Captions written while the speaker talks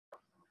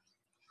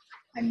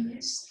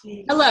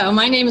Hello,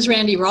 my name is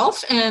Randy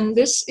Rolfe, and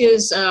this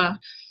is a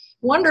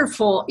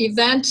wonderful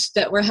event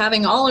that we're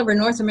having all over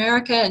North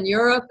America and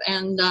Europe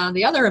and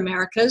the other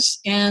Americas,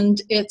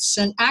 and it's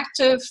an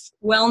active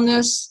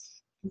wellness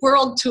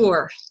world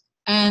tour.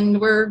 And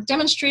we're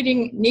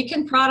demonstrating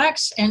Nikken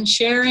products and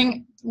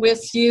sharing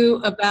with you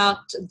about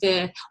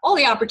all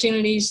the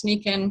opportunities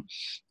Nikken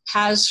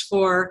has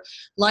for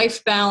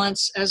life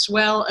balance as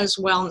well as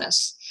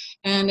wellness.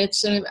 And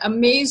it's an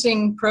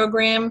amazing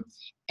program,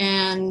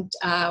 and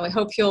I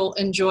hope you'll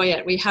enjoy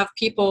it. We have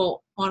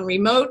people on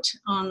remote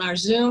on our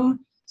Zoom,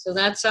 so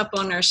that's up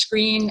on our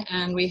screen,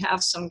 and we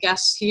have some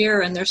guests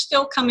here, and they're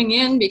still coming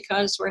in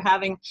because we're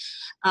having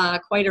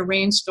quite a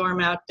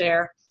rainstorm out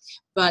there,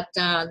 but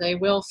they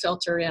will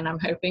filter in, I'm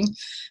hoping.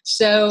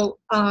 So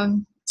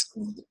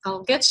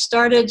I'll get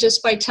started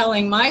just by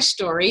telling my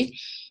story.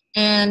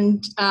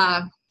 And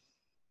I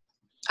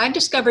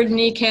discovered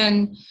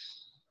Nikken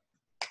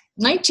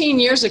 19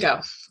 years ago,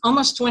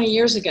 almost 20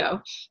 years ago,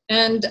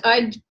 and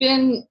I'd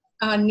been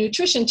a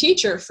nutrition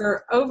teacher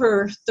for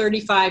over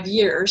 35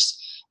 years.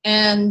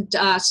 And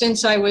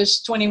since I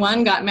was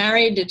 21, got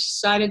married,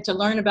 decided to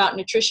learn about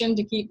nutrition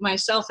to keep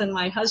myself and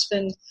my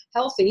husband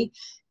healthy.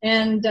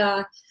 And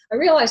I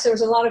realized there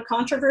was a lot of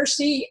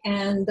controversy,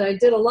 and I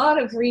did a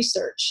lot of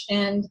research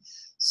and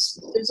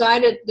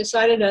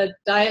decided a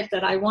diet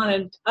that I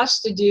wanted us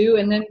to do.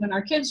 And then when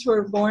our kids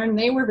were born,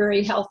 they were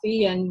very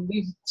healthy, and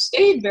we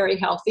stayed very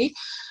healthy.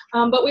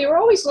 But we were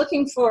always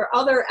looking for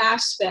other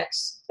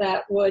aspects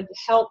that would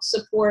help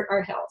support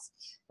our health,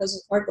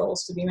 because our goal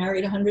is to be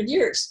married 100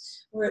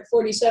 years. We're at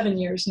 47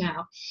 years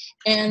now.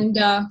 And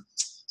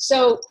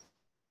so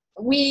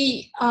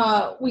we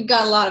got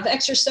a lot of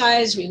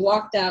exercise. We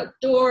walked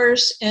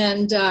outdoors,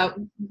 and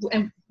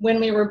when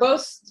we were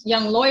both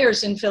young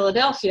lawyers in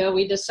Philadelphia,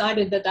 we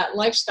decided that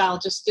lifestyle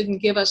just didn't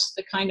give us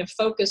the kind of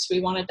focus we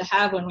wanted to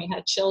have when we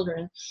had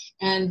children,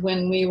 and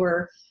when we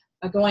were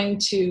going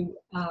to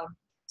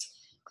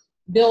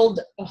build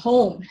a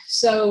home.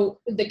 So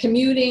the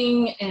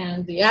commuting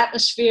and the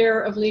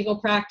atmosphere of legal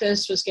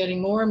practice was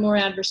getting more and more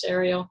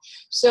adversarial.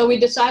 So we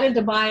decided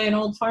to buy an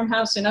old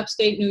farmhouse in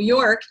upstate New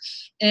York.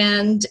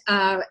 And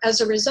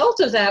as a result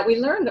of that, we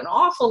learned an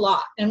awful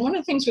lot. And one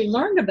of the things we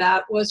learned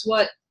about was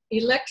what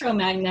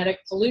electromagnetic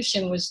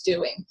pollution was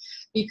doing,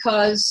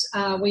 because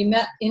we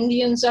met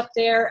Indians up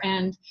there,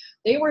 and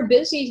they were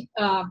busy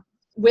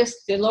with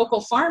the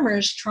local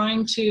farmers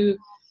trying to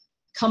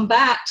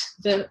combat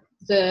the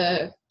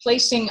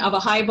placing of a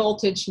high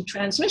voltage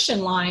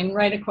transmission line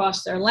right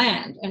across their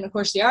land. And of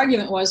course the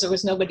argument was there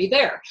was nobody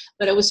there,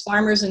 but it was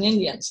farmers and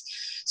Indians.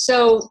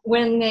 So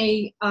when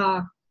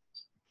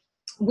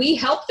we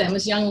helped them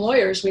as young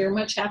lawyers, we were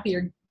much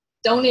happier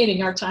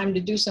donating our time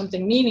to do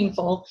something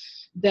meaningful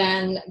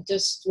than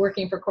just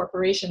working for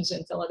corporations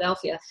in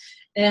Philadelphia.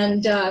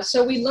 And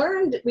so we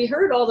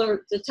heard all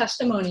the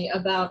testimony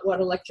about what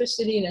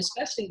electricity, and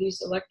especially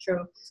these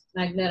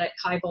electromagnetic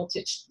high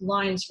voltage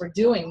lines, were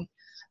doing.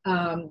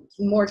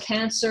 More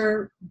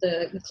cancer,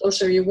 the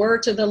closer you were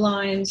to the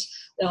lines.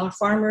 The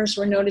farmers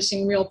were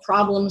noticing real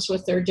problems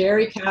with their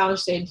dairy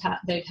cows. They'd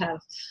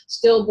have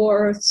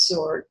stillbirths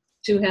or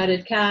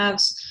two-headed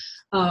calves,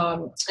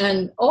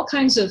 and all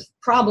kinds of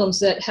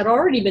problems that had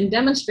already been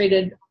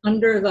demonstrated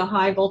under the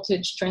high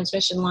voltage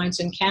transmission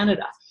lines in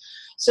Canada.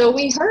 So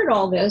we heard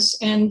all this,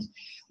 and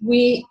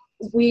we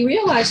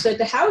realized that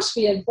the house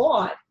we had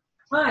bought,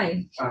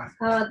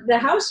 the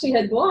house we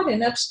had bought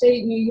in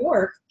upstate New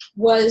York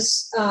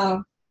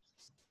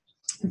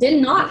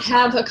did not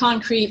have a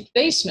concrete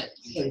basement.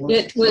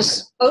 It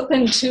was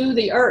open to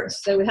the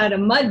earth. They had a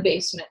mud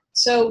basement.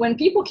 So when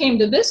people came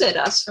to visit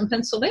us from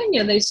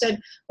Pennsylvania, they said,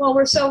 well,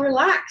 we're so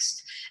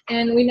relaxed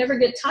and we never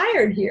get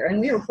tired here. And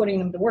we were putting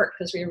them to work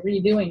because we were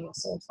redoing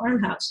this old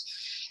farmhouse.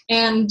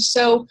 And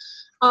so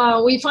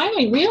we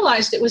finally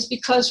realized it was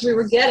because we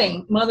were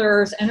getting Mother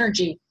Earth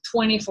energy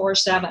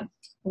 24/7.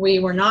 We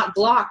were not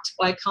blocked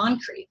by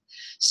concrete.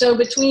 So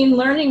between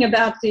learning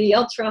about the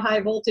ultra-high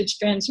voltage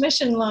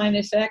transmission line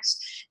effects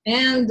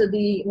and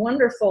the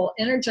wonderful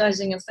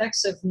energizing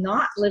effects of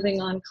not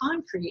living on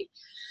concrete,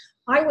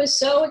 I was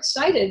so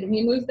excited.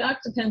 We moved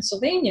back to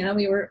Pennsylvania.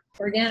 We were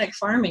organic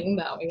farming,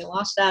 but we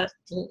lost that,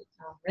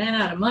 ran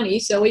out of money.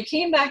 So we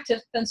came back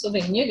to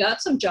Pennsylvania,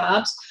 got some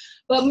jobs.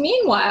 But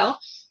meanwhile,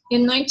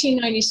 in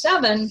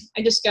 1997,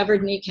 I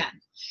discovered Nikken.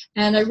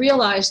 And I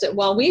realized that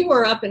while we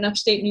were up in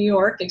upstate New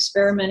York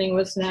experimenting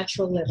with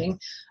natural living,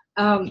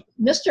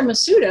 Mr.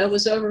 Masuda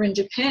was over in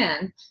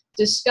Japan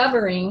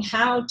discovering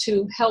how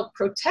to help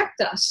protect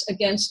us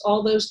against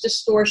all those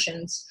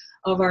distortions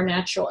of our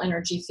natural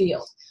energy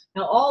field.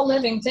 Now, all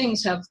living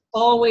things have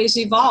always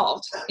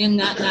evolved in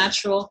that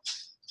natural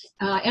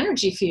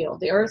energy field.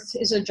 The Earth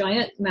is a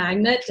giant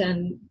magnet,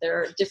 and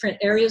there are different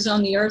areas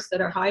on the Earth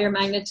that are higher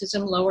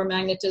magnetism, lower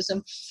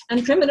magnetism,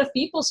 and primitive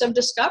peoples have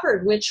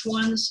discovered which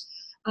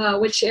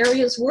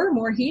areas were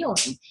more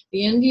healing.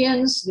 The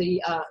Indians,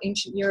 the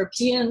ancient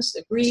Europeans,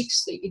 the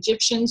Greeks, the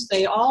Egyptians,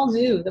 they all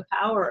knew the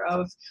power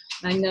of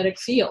magnetic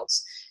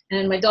fields.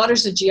 And my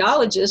daughter's a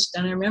geologist,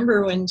 and I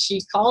remember when she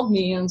called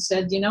me and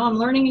said, you know, I'm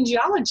learning in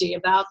geology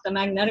about the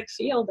magnetic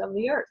field of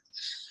the Earth.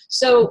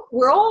 So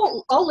we're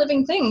all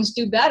living things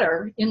do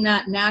better in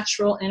that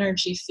natural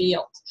energy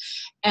field.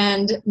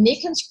 And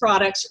Nikken's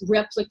products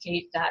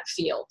replicate that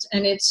field.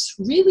 And it's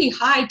really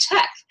high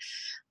tech.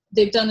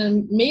 They've done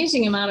an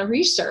amazing amount of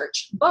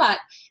research, but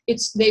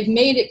they've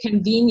made it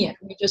convenient.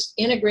 We just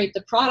integrate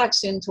the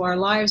products into our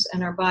lives,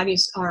 and our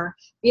bodies are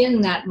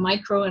in that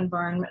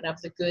microenvironment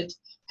of the good,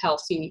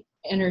 healthy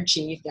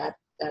energy that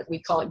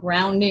we call it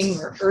grounding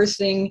or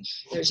earthing.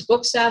 There's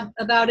books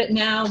about it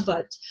now,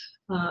 but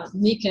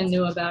Nikken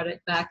knew about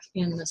it back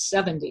in the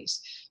 70s.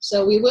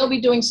 So we will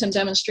be doing some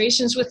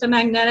demonstrations with the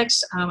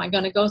magnetics. I'm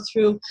going to go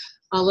through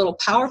a little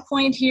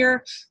PowerPoint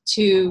here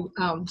to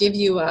give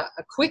you a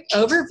quick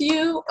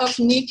overview of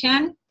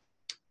Nikken.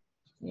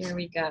 Here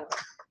we go.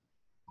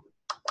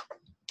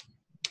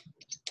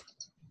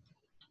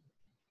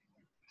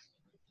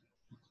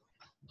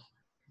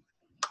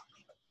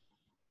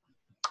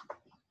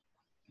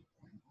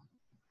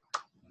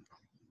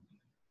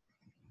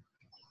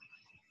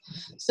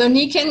 So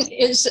Nikken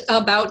is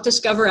about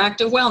Discover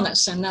Active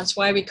Wellness, and that's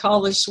why we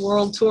call this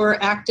world tour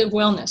Active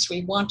Wellness.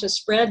 We want to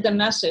spread the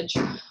message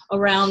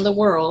around the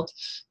world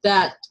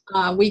that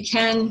we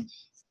can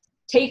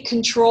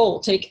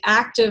take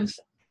active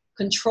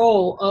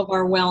control of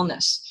our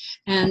wellness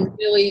and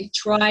really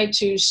try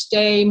to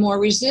stay more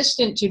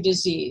resistant to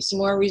disease,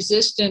 more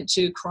resistant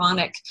to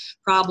chronic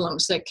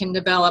problems that can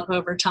develop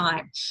over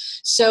time.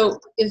 So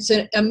it's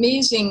an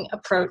amazing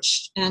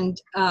approach,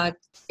 and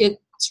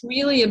it's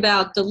really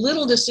about the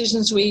little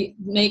decisions we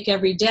make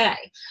every day.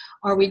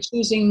 Are we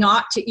choosing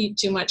not to eat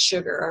too much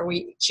sugar? Are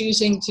we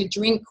choosing to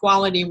drink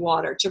quality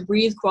water, to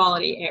breathe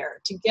quality air,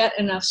 to get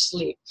enough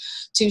sleep,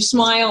 to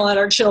smile at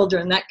our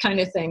children, that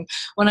kind of thing?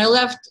 When I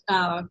left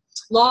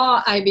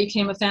law, I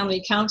became a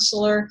family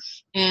counselor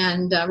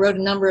and wrote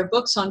a number of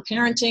books on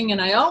parenting,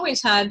 and I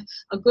always had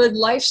a good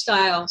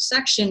lifestyle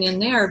section in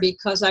there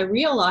because I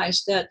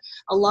realized that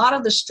a lot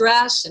of the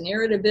stress and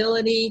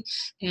irritability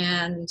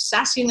and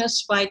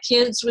sassiness by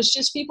kids was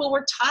just people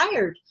were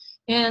tired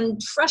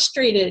and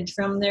frustrated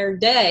from their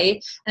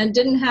day and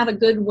didn't have a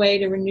good way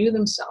to renew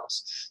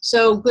themselves.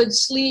 So good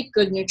sleep,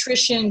 good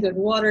nutrition, good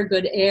water,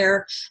 good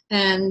air,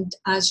 and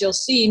as you'll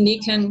see,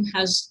 Nikken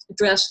has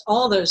addressed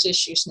all those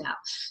issues now.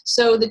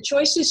 So the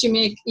choices you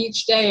make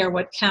each day are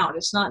what count.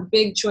 It's not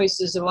big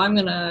choices of I'm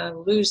going to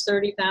lose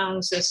 30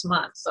 pounds this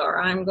month,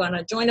 or I'm going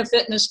to join a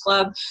fitness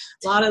club.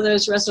 A lot of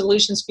those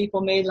resolutions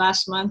people made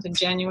last month in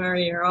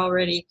January are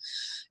already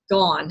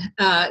gone.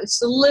 It's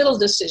the little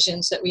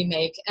decisions that we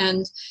make.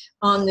 And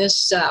on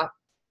this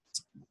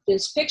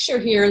picture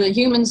here, the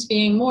humans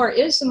being more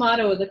is the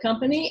motto of the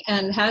company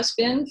and has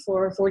been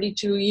for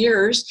 42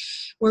 years.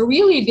 We're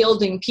really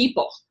building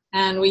people,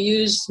 and we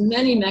use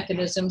many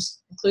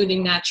mechanisms,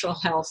 including natural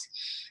health,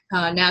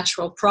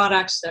 natural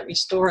products that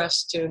restore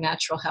us to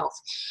natural health.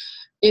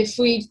 If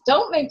we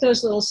don't make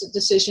those little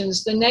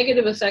decisions, the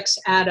negative effects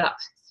add up,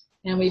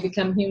 and we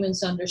become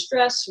humans under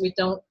stress. We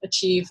don't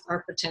achieve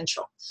our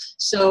potential.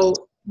 So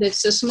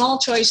it's the small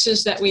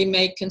choices that we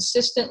make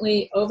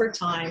consistently over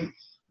time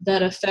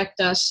that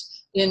affect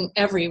us in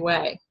every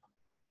way.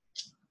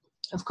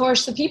 Of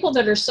course, the people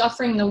that are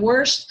suffering the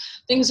worst,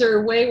 things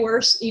are way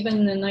worse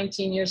even than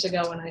 19 years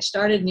ago when I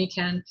started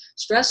Nikken.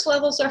 Stress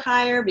levels are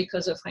higher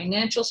because of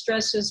financial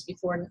stresses,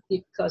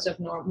 because of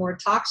more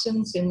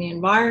toxins in the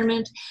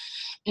environment,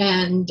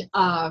 and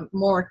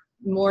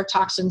more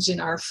toxins in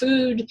our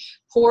food,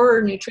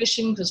 poorer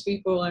nutrition because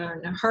people are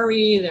in a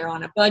hurry, they're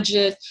on a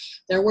budget,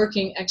 they're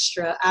working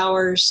extra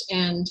hours,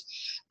 and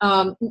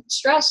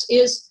stress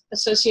is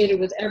associated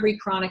with every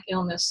chronic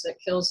illness that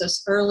kills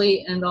us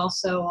early, and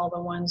also all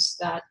the ones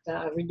that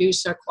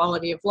reduce our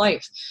quality of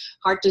life.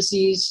 Heart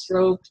disease,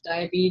 stroke,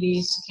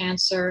 diabetes,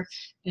 cancer,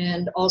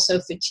 and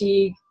also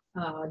fatigue,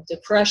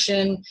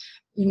 depression,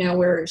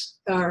 where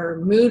our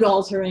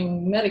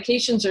mood-altering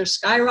medications are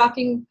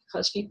skyrocketing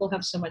because people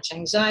have so much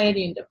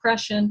anxiety and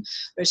depression.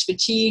 There's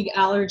fatigue,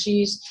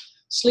 allergies,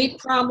 sleep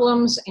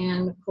problems,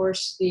 and of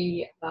course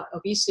the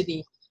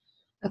obesity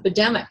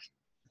epidemic.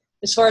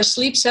 As far as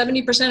sleep,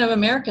 70% of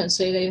Americans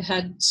say they've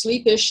had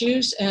sleep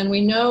issues, and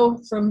we know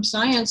from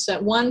science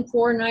that one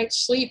poor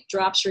night's sleep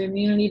drops your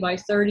immunity by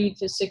 30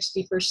 to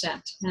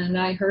 60%. And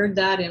I heard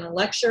that in a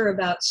lecture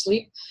about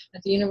sleep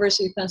at the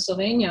University of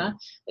Pennsylvania.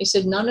 They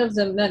said none of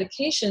the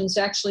medications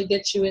actually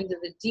get you into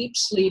the deep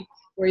sleep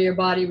where your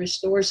body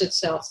restores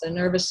itself, the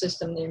nervous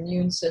system, the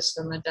immune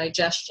system, the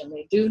digestion.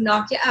 They do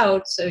knock you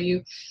out, so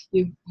you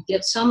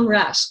get some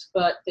rest,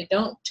 but they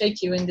don't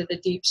take you into the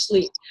deep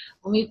sleep.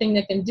 Only thing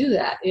that can do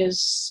that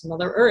is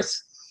Mother Earth.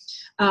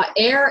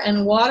 Air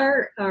and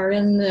water are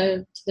in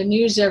the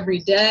news every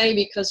day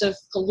because of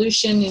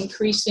pollution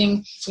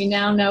increasing. We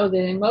now know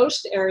that in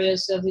most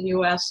areas of the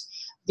U.S.,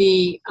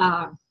 the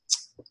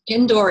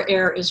indoor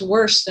air is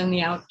worse than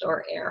the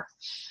outdoor air.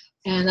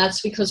 And that's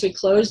because we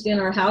closed in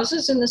our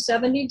houses in the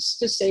 70s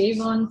to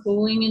save on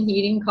cooling and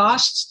heating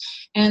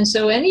costs. And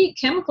so any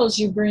chemicals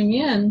you bring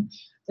in,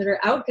 that are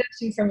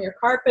outgassing from your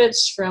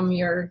carpets, from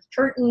your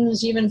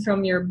curtains, even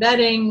from your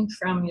bedding,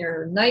 from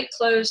your night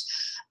clothes.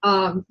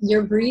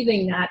 You're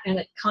breathing that, and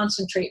it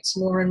concentrates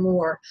more and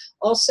more.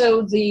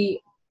 Also, the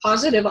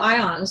positive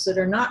ions that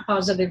are not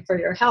positive for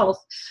your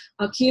health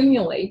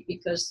accumulate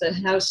because the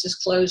house is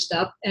closed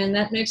up, and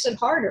that makes it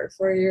harder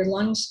for your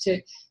lungs to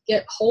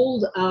get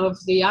hold of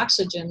the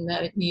oxygen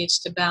that it needs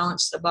to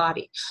balance the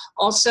body.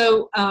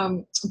 Also,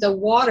 the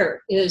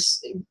water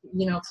is,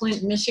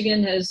 Flint,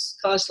 Michigan has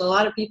caused a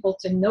lot of people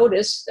to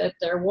notice that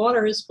their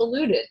water is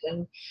polluted,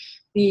 and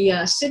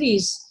the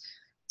cities,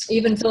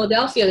 even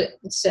Philadelphia,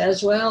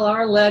 says, well,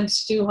 our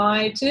lead's too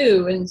high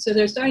too. And so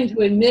they're starting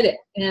to admit it.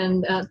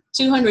 And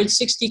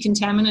 260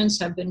 contaminants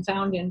have been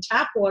found in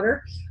tap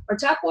water. Our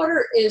tap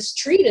water is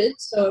treated,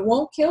 so it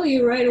won't kill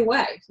you right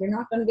away. You're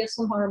not going to get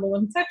some horrible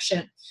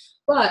infection.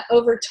 But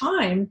over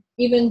time,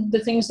 even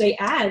the things they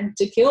add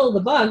to kill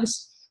the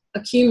bugs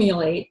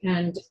accumulate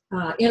and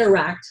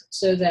interact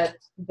so that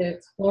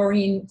the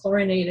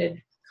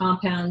chlorinated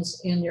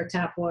compounds in your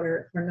tap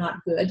water are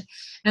not good.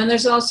 And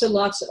there's also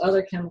lots of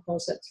other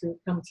chemicals that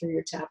come through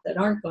your tap that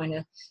aren't going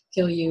to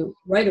kill you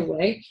right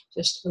away,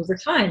 just over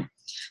time.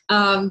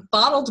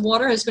 Bottled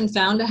water has been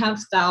found to have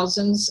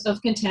thousands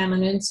of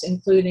contaminants,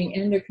 including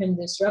endocrine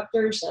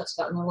disruptors. That's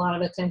gotten a lot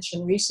of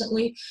attention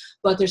recently,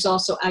 but there's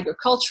also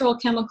agricultural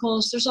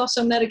chemicals. There's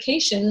also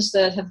medications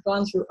that have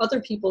gone through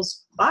other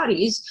people's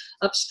bodies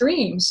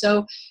upstream.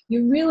 So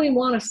you really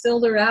want to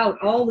filter out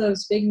all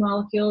those big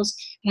molecules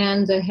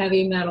and the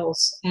heavy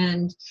metals.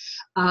 And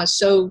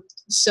so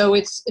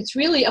it's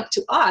really up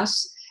to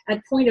us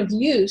at point of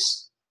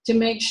use to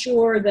make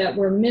sure that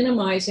we're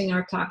minimizing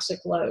our toxic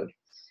load.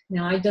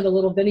 Now, I did a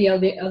little video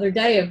the other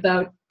day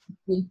about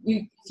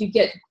if you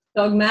get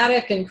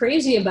dogmatic and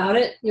crazy about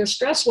it, your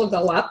stress will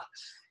go up.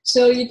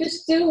 So you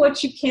just do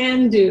what you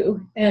can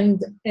do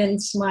and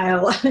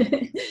smile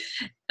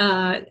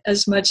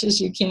as much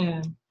as you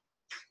can.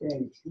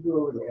 And you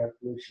go over the air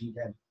pollution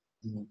again.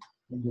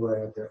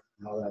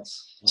 How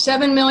that's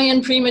 7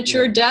 million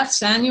premature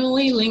deaths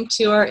annually linked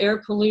to our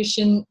air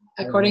pollution,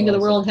 according to the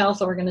World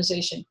Health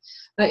Organization.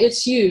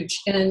 It's huge.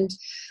 And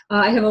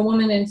I have a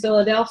woman in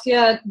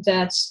Philadelphia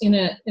that's in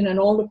an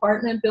old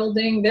apartment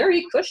building,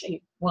 very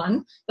cushy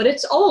one, but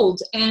it's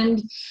old.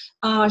 And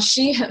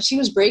she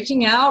was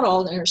breaking out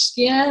all in her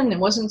skin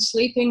and wasn't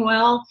sleeping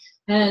well.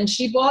 And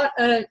she bought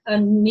a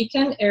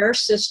Nikken air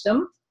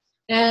system.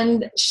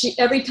 And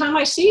every time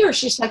I see her,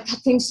 she's like, that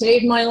thing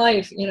saved my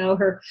life.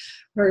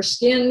 Her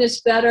skin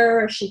is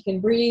better. She can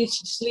breathe.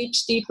 She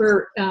sleeps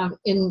deeper.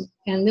 And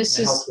this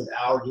helps with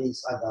allergies.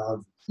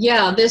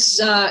 Yeah, this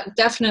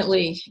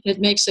definitely, it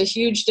makes a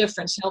huge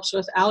difference. Helps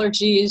with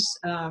allergies.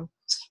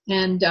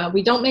 And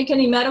we don't make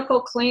any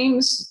medical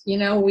claims.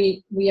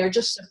 We are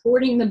just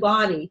supporting the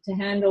body to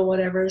handle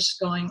whatever's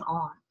going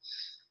on.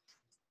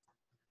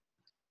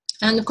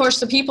 And of course,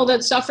 the people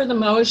that suffer the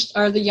most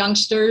are the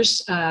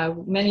youngsters.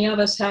 Many of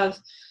us have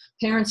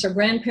parents or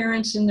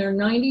grandparents in their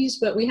 90s,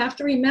 but we have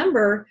to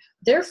remember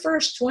their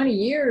first 20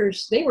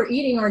 years, they were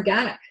eating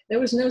organic. There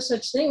was no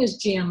such thing as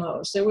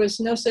GMOs. There was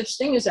no such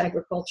thing as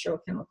agricultural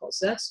chemicals.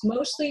 That's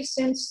mostly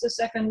since the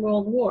Second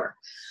World War.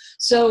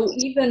 So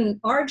even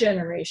our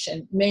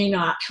generation may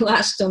not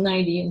last till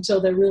 90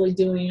 until they're really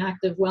doing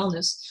active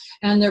wellness.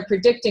 And they're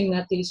predicting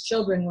that these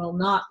children will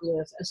not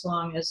live as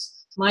long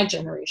as my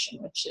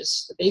generation, which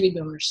is the baby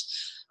boomers.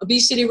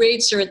 Obesity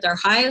rates are at their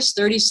highest,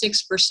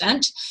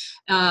 36%.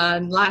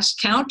 Last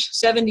count,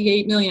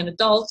 78 million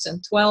adults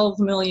and 12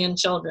 million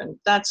children.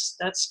 That's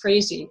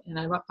crazy in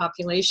a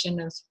population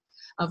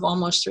of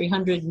almost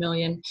 300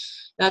 million.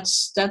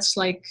 That's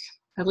like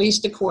at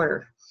least a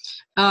quarter.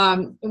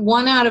 1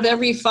 out of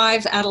every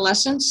 5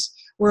 adolescents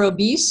were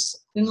obese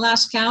in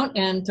last count,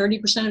 and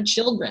 30% of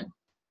children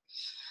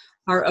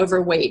are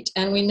overweight.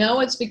 And we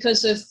know it's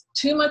because of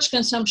too much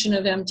consumption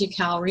of empty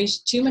calories,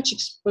 too much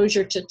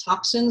exposure to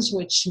toxins,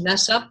 which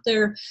mess up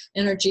their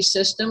energy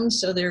system,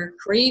 so they're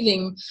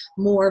craving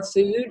more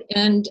food,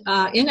 and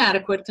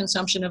inadequate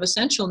consumption of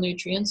essential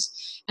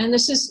nutrients. And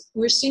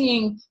we're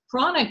seeing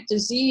chronic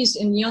disease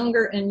in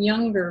younger and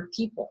younger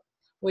people,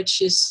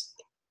 which is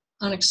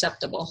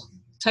unacceptable.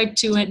 Type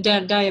 2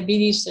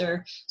 diabetes,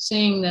 they're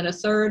saying that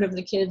 1/3 of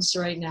the kids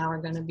right now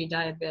are going to be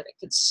diabetic.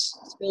 It's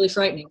really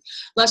frightening.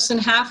 Less than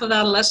half of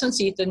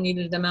adolescents eat the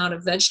needed amount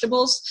of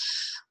vegetables.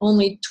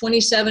 Only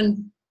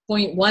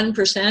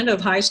 27.1% of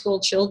high school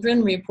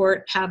children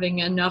report having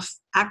enough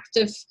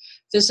active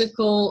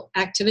physical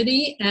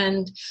activity,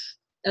 and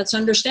that's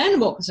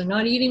understandable because they're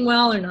not eating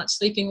well, they're not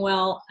sleeping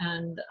well,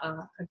 and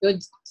a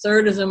good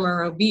 1/3 of them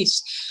are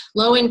obese.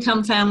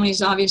 Low-income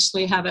families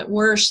obviously have it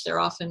worse. They're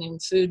often in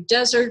food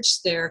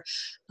deserts. They're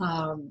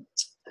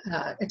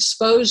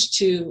exposed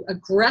to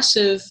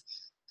aggressive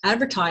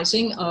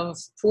advertising of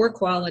poor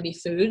quality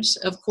foods.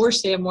 Of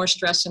course, they have more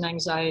stress and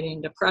anxiety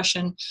and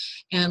depression,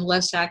 and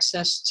less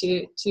access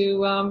to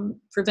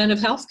preventive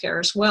health care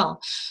as well.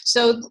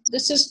 So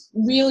this is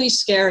really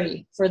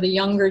scary for the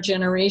younger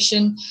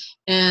generation,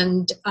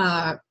 and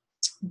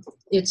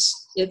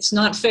it's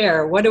not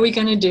fair. What are we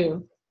going to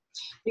do?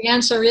 The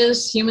answer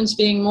is humans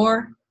being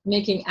more,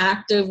 making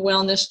active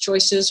wellness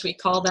choices. We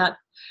call that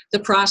the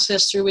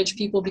process through which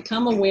people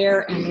become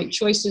aware and make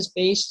choices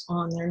based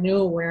on their new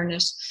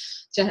awareness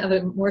to have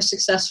a more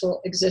successful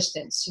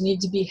existence. You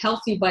need to be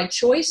healthy by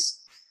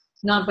choice,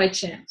 not by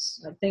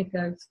chance. I think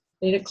I've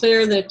made it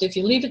clear that if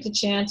you leave it to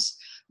chance,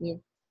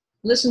 you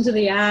listen to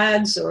the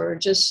ads or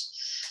just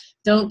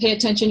don't pay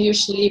attention to your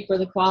sleep or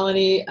the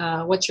quality,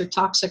 what your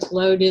toxic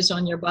load is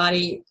on your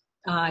body,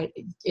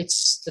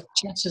 the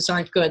chances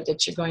aren't good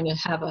that you're going to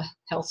have a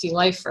healthy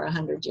life for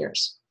 100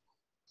 years.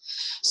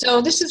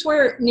 So this is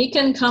where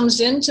Nikken comes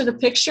into the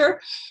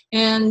picture,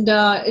 and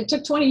it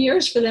took 20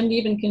 years for them to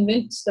even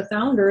convince the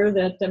founder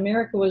that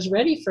America was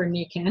ready for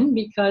Nikken,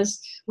 because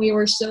we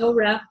were so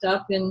wrapped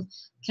up in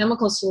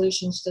chemical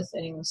solutions to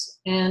things.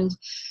 And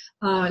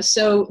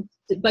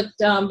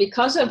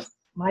because of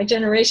my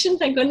generation,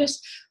 thank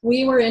goodness,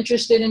 we were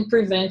interested in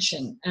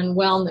prevention and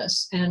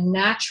wellness and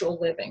natural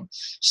living.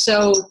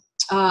 So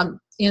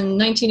in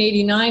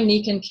 1989,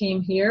 Nikken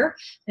came here,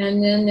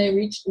 and then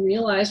they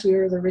realized we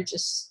were the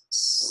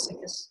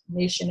sickest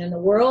nation in the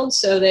world.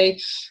 So they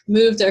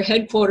moved their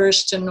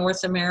headquarters to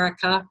North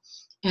America,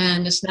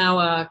 and it's now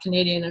a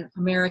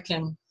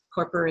Canadian-American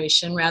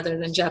corporation rather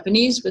than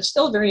Japanese, but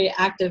still very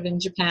active in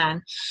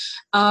Japan.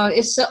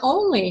 It's the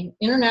only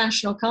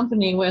international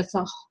company with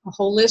a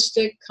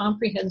holistic,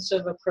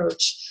 comprehensive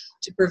approach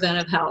to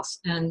preventive health.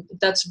 And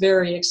that's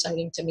very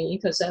exciting to me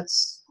because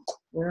that's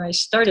where I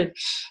started.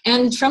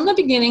 And from the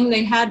beginning,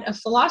 they had a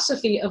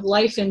philosophy of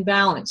life in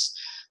balance,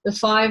 the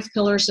 5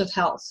 pillars of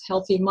health: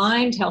 healthy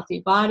mind,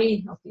 healthy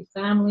body, healthy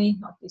family,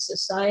 healthy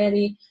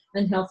society,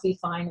 and healthy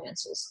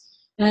finances.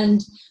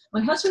 And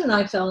my husband and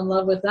I fell in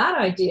love with that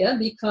idea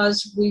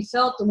because we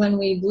felt when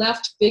we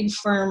left big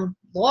firm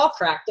law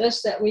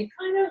practice that we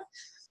kind of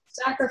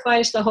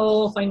sacrificed the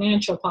whole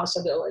financial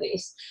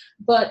possibilities.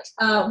 But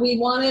we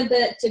wanted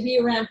that to be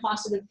around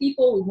positive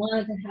people. We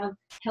wanted to have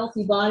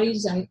healthy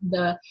bodies.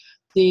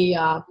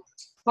 The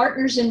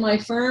partners in my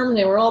firm,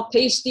 they were all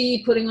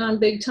pasty, putting on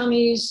big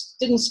tummies,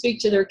 didn't speak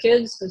to their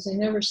kids because they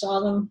never saw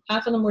them.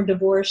 Half of them were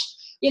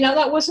divorced. You know,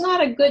 that was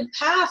not a good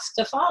path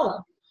to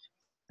follow.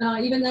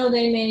 Even though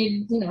they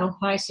made,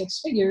 high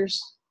 6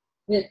 figures,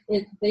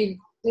 they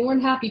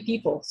weren't happy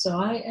people. So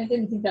I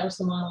didn't think that was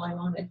the model I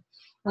wanted.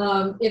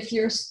 If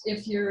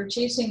you're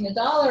chasing the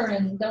dollar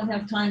and don't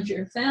have time for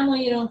your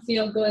family, you don't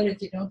feel good.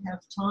 If you don't have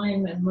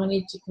time and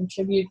money to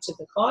contribute to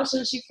the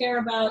causes you care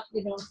about,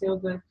 you don't feel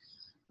good.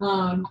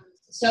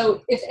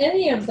 So if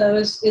any of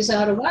those is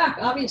out of whack,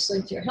 obviously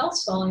if your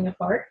health's falling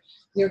apart,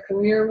 your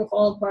career will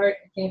fall apart,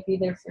 you can't be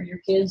there for your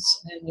kids,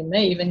 and you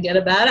may even get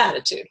a bad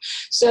attitude.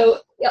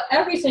 So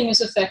everything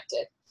is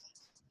affected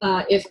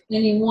if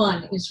any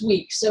one is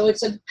weak. So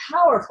it's a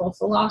powerful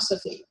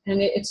philosophy,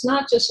 and it's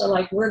not just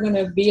we're going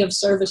to be of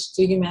service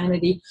to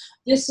humanity.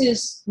 This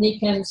is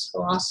Nikken's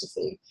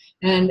philosophy,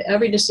 and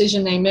every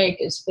decision they make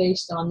is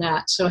based on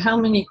that. So how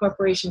many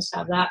corporations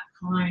have that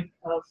kind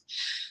of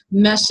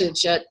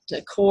message at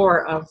the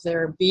core of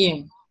their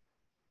being?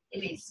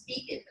 They may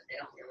speak it, but they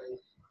don't really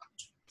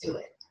do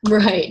it.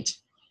 Right.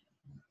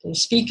 They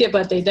speak it,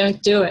 but they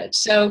don't do it.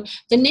 So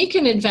the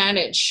Nikken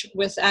advantage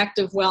with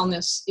active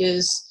wellness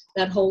is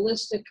that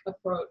holistic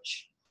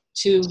approach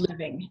to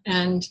living.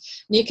 And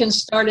Nikken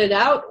started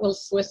out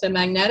with the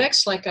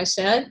magnetics, like I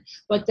said,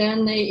 but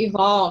then they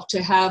evolved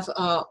to have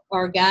a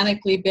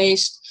organically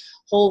based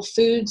whole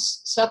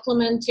foods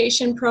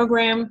supplementation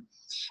program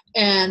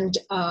and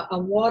a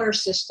water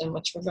system,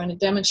 which we're going to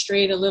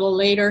demonstrate a little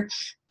later,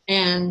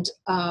 and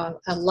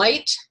a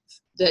light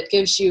that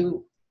gives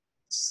you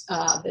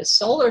the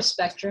solar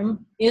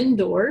spectrum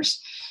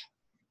indoors.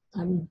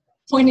 I'm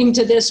pointing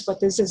to this, but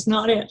this is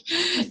not it.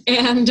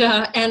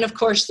 And of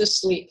course, the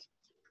sleep.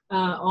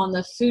 On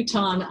the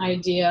futon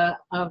idea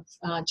of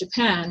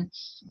Japan,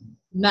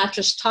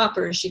 mattress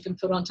toppers you can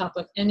put on top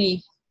of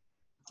any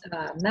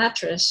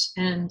mattress,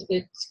 and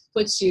it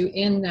puts you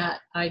in that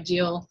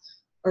ideal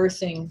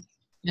earthing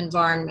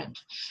environment.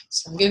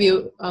 So I'll give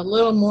you a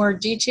little more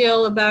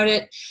detail about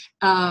it.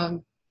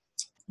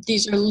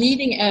 These are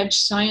leading-edge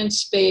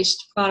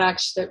science-based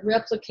products that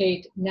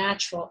replicate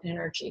natural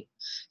energy.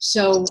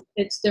 So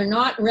they're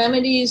not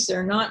remedies,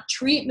 they're not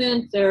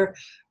treatment, they're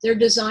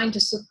designed to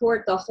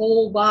support the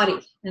whole body.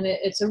 And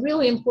it's a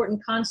really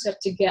important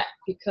concept to get,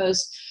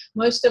 because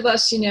most of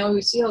us,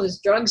 we see all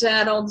these drug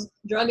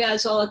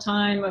ads all the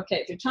time. Okay,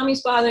 if your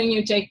tummy's bothering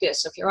you, take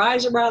this. If your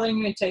eyes are bothering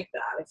you, take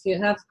that. If you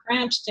have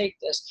cramps, take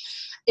this.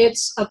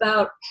 It's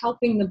about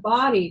helping the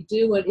body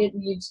do what it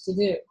needs to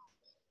do.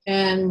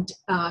 And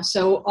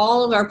so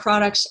all of our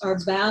products are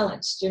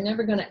balanced. You're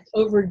never going to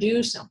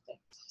overdo something.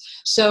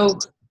 So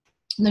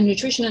the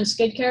nutrition and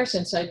skincare,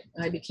 since I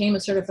became a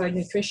certified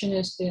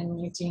nutritionist in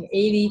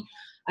 1980,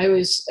 I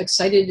was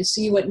excited to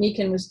see what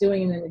Nikken was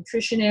doing in the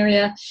nutrition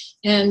area.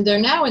 And they're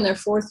now in their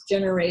 4th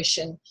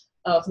generation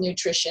of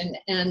nutrition.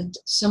 And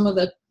some of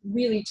the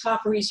really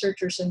top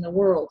researchers in the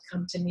world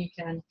come to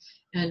Nikken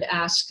and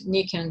ask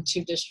Nikken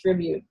to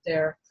distribute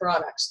their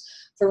products.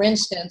 For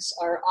instance,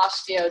 our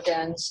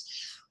OsteoDens,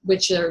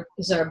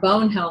 is our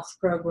bone health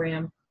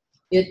program.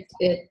 It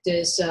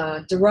is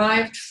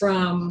derived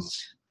from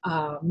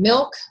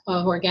milk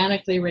of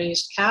organically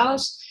raised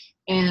cows,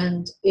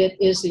 and it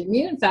is the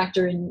immune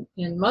factor in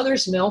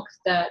mother's milk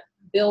that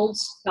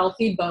builds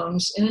healthy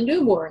bones in a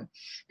newborn.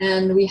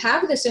 And we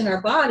have this in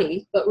our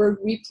body, but we're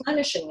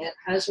replenishing it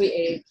as we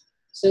age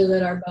so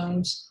that our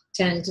bones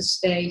tend to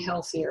stay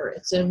healthier.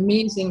 It's an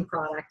amazing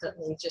product that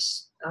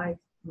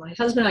my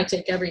husband and I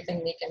take everything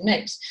Nikken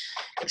makes,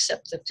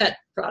 except the pet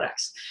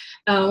products.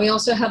 We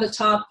also have a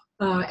top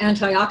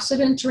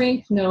antioxidant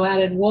drink, no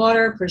added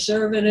water,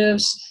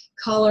 preservatives,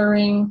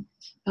 coloring,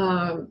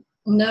 no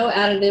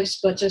additives,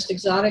 but just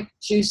exotic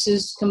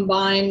juices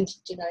combined.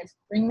 Did I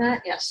bring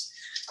that? Yes.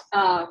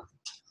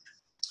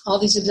 All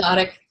these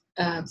exotic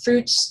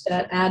fruits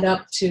that add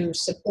up to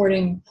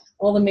supporting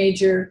all the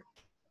major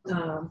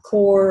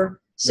core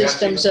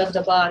systems of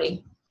the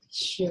body.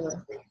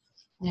 Sure.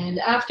 And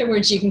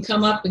afterwards, you can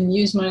come up and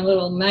use my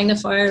little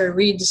magnifier to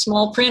read the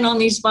small print on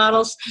these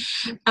bottles.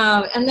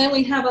 And then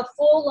we have a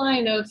full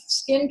line of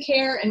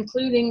skincare,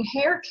 including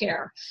hair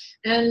care.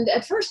 And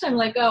at first I'm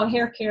like, oh,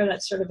 hair care,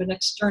 that's sort of an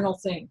external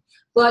thing.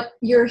 But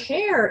your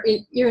hair,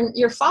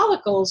 your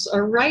follicles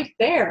are right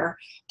there.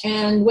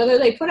 And whether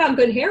they put out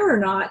good hair or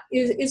not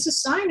is a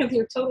sign of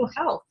your total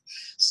health.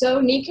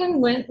 So Nikken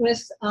went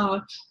with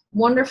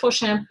wonderful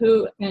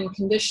shampoo and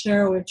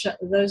conditioner, which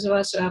those of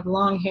us who have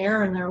long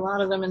hair, and there are a lot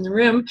of them in the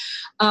room,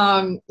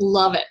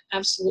 love it,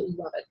 absolutely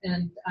love it.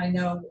 And I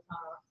know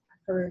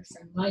I've heard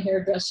from my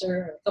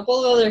hairdresser, a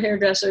couple of other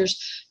hairdressers,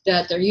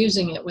 that they're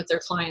using it with their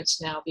clients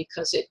now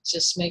because it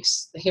just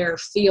makes the hair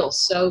feel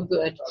so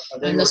good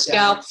and the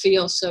scalp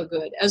feels so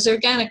good, as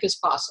organic as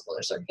possible.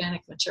 There's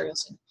organic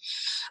materials in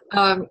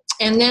it.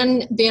 And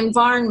then the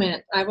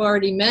environment, I've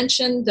already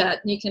mentioned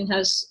that Nikken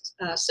has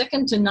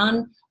second to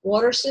none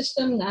water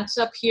system. That's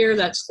up here.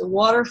 That's the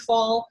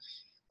waterfall.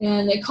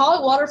 And they call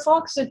it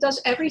waterfall because it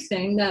does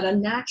everything that a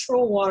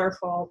natural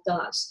waterfall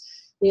does.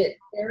 It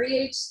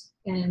aerates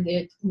and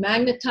it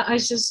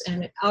magnetizes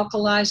and it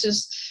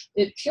alkalizes.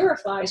 It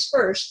purifies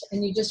first,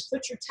 and you just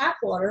put your tap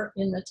water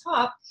in the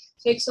top,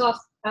 takes out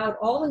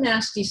all the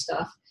nasty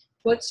stuff,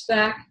 puts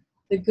back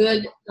the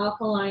good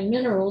alkaline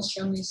minerals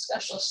from these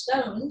special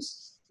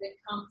stones that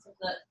come from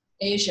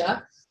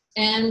Asia.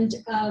 And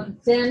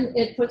then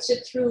it puts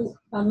it through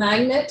a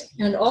magnet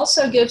and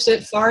also gives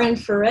it far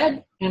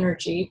infrared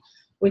energy,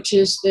 which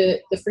is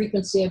the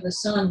frequency of the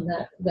sun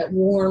that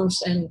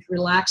warms and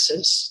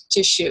relaxes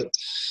tissue.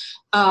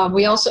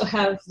 We also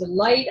have the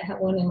light. I have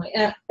one in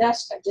my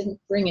desk. I didn't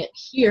bring it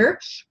here.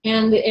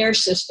 And the air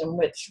system,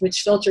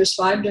 which filters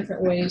 5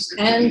 different ways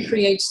and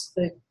creates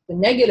the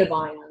negative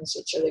ions,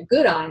 which are the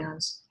good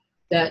ions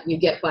that you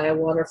get by a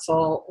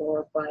waterfall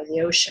or by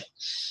the ocean.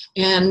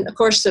 And of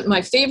course,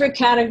 my favorite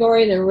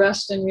category, the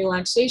rest and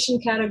relaxation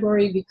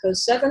category,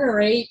 because 7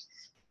 or 8,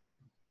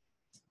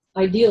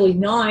 ideally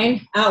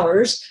 9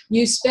 hours,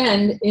 you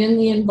spend in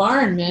the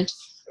environment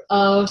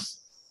of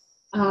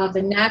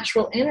the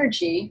natural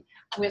energy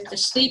with the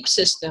sleep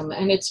system.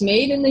 And it's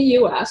made in the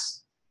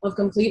US of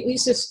completely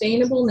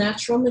sustainable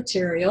natural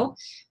material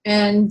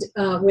and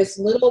with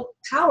little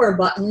power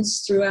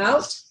buttons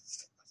throughout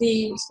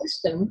the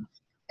system.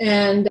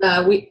 And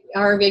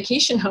our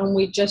vacation home,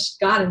 we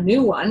just got a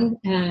new one,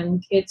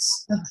 and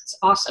it's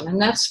awesome.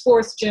 And that's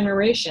 4th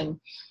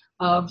generation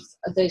of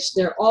this.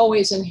 They're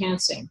always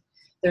enhancing.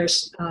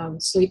 There's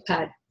sleep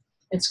pad.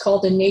 It's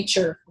called a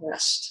nature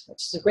rest,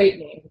 which is a great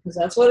name because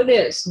that's what it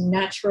is,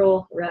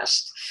 natural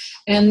rest.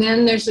 And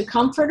then there's the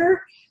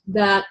comforter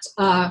that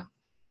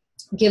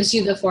gives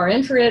you the far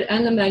infrared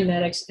and the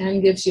magnetics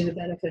and gives you the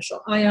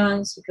beneficial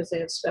ions because they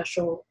have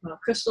special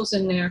crystals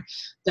in there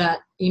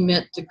that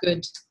emit the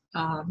good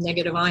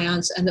negative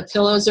ions. And the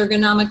pillow is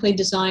ergonomically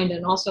designed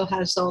and also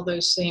has all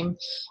those same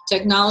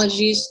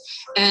technologies.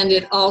 And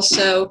it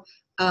also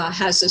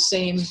has the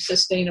same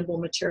sustainable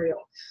material.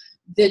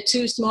 The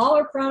 2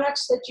 smaller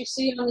products that you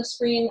see on the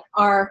screen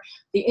are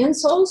the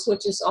insoles,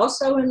 which is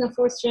also in the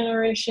 4th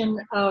generation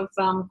of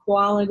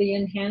quality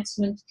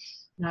enhancement.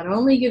 Not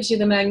only gives you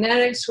the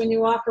magnetics when you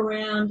walk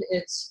around,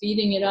 it's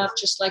speeding it up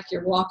just like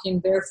you're walking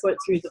barefoot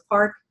through the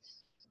park.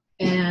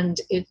 And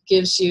it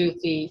gives you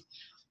the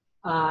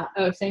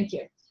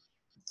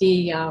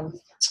the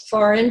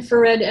far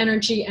infrared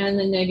energy and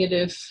the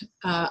negative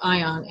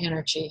ion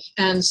energy.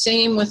 And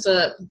same with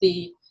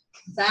the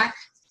back,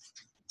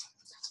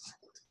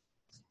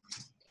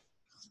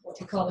 what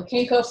we call the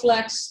Kinko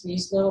Flex,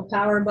 these little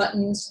power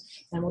buttons.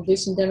 And we'll do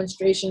some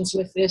demonstrations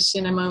with this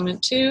in a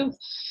moment too.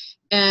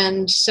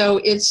 And so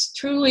it's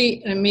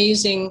truly an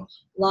amazing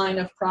line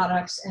of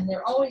products, and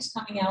they're always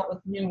coming out with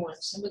new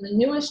ones. Some of the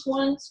newest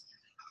ones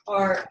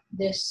are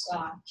this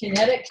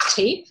kinetic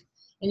tape.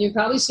 And you've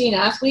probably seen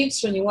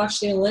athletes, when you watch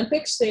the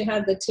Olympics, they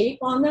had the tape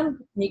on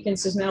them.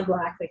 Nikken's is now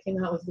black. They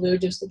came out with blue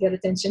just to get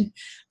attention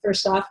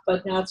first off,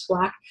 but now it's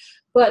black.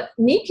 But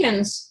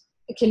Nikken's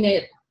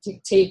kinetic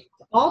tape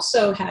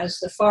also has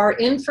the far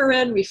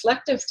infrared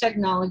reflective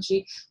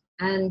technology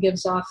and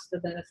gives off the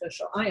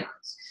beneficial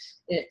ions.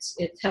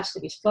 it has to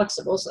be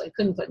flexible, so I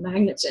couldn't put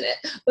magnets in it,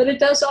 but it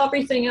does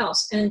everything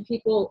else. And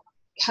people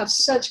have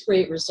such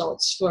great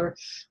results for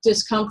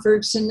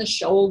discomforts in the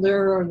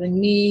shoulder or the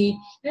knee,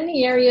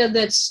 any area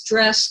that's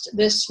stressed.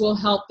 This will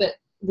help it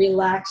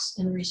relax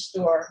and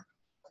restore.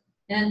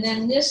 And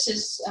then this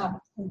is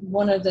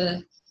one of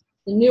the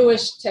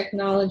newest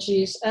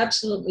technologies,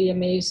 absolutely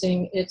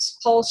amazing. It's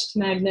pulsed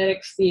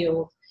magnetic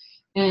field.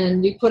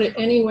 And you put it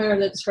anywhere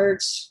that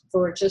hurts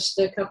for just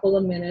a couple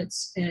of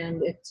minutes,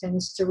 and it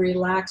tends to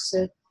relax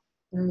it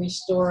and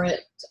restore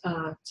it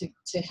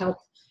to help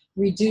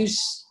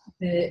reduce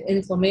the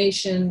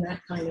inflammation,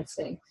 that kind of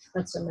thing.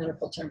 That's a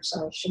medical term,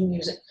 so I shouldn't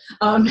use it.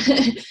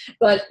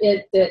 But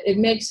it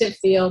makes it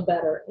feel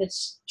better.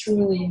 It's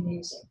truly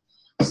amazing.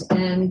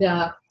 And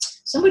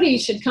somebody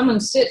should come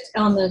and sit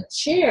on the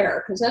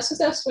chair, because that's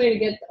the best way to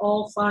get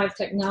all 5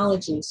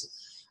 technologies.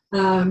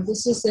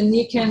 This is the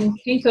Nikken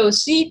Kinko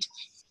seat,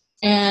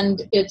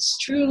 and it's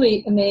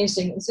truly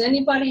amazing. Does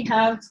anybody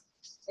have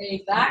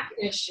a back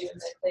issue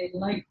that they'd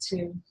like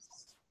to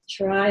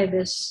try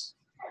this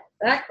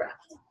background?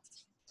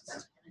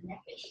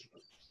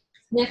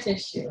 Neck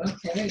issue,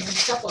 okay.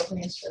 There's a couple of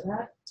things for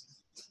that.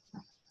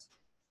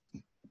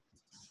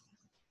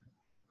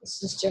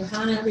 This is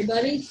Johanna,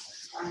 everybody.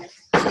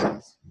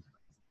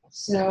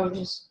 So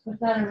just put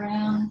that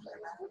around.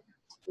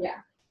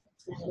 Yeah.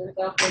 And the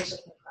belt goes in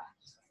the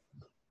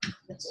back.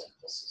 That's it.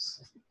 This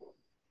is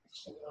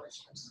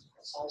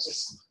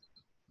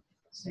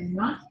same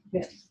one.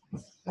 Good.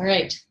 All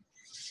right.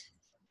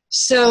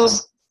 So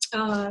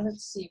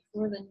let's see,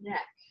 for the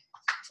neck.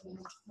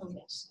 Oh,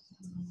 yes.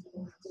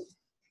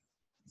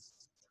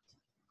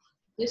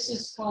 This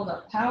is called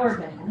a power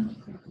band.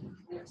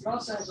 It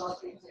also has all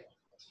things that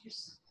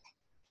yes.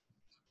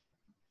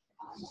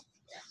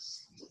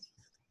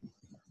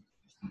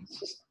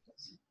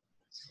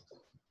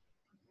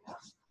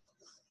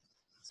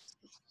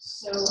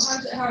 So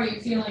how are you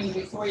feeling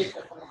before you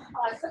put them on?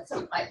 Oh, I put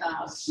some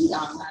heat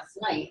on last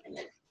night, and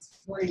then this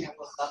morning I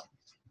woke up.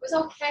 It was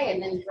okay,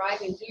 and then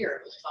driving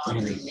here, it was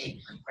bothering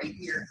me right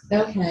here.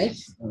 Okay.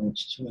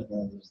 Which two of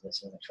them is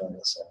this? I'm gonna try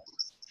this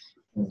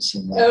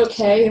out.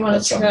 Okay, you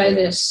want to try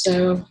this?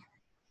 So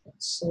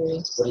let's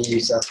see. What do you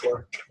use that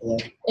for? Yeah.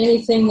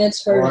 Anything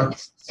that's hurting.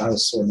 I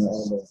was sore in the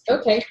elbow.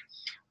 Okay.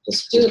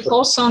 Just do the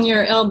pulse on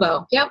your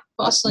elbow. Yep,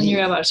 pulse on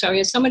your elbow. So we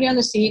have somebody on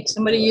the seat,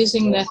 somebody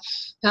using the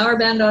power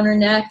band on her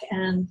neck,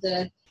 and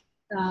the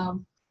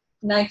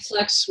knife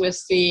flex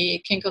with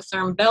the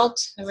Kinkotherm belt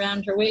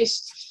around her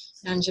waist,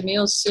 and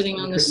Jamil's sitting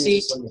on the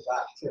seat.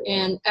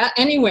 And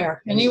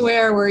anywhere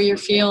where you're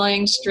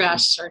feeling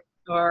stress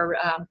or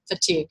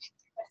fatigue.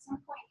 At some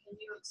point, can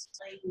you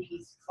explain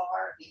the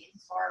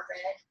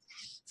infrared?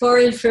 For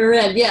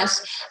infrared,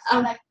 yes.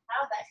 How does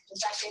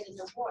that get in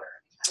the water?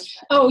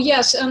 Oh,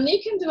 yes.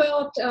 Nikken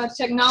developed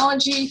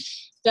technology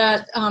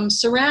that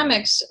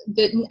ceramics,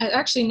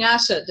 actually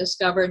NASA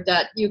discovered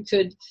that you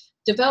could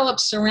develop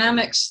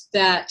ceramics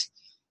that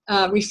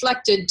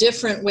reflected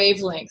different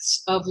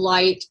wavelengths of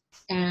light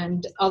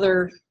and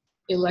other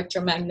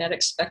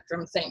electromagnetic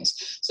spectrum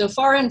things. So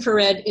far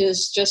infrared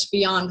is just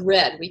beyond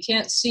red. We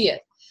can't see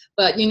it.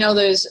 But you know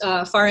those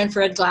far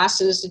infrared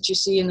glasses that you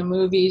see in the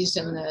movies,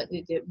 and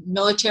the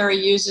military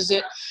uses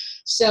it.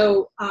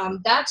 So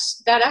that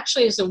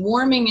actually is the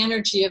warming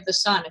energy of the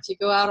sun. If you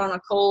go out on a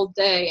cold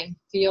day and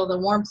feel the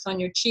warmth on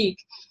your cheek,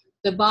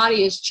 the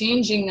body is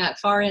changing that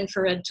far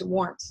infrared to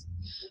warmth.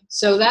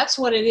 So that's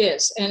what it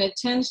is, and it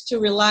tends to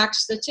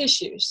relax the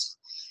tissues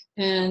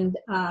and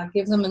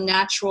give them a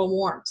natural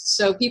warmth.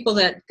 So people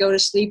that go to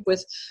sleep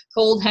with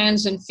cold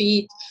hands and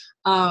feet,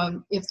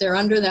 if they're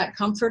under that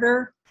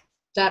comforter,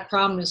 that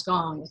problem is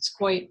gone. It's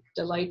quite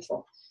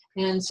delightful.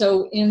 And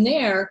so in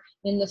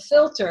the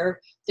filter,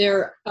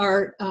 there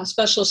are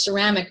special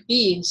ceramic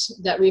beads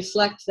that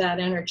reflect that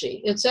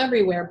energy. It's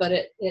everywhere, but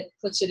it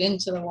puts it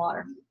into the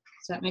water.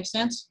 Does that make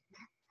sense?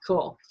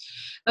 Cool.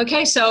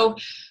 Okay, so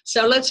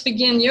let's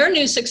begin your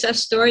new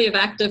success story of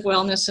active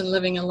wellness and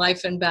living a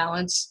life in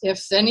balance.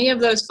 If any of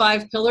those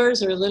 5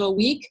 pillars are a little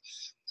weak,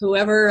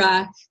 whoever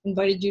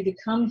invited you to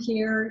come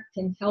here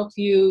can help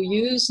you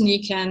use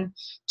Nikken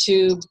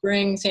to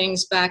bring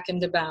things back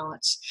into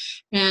balance.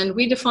 And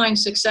we define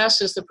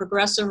success as the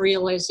progressive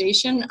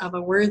realization of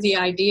a worthy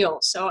ideal.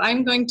 So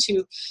I'm going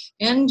to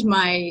end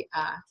my,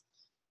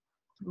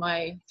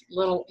 my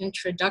little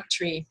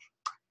introductory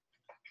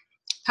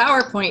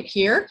PowerPoint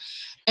here.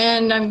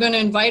 And I'm going to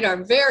invite our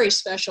very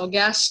special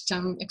guest.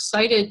 I'm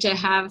excited to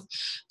have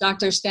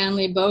Dr.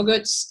 Stanley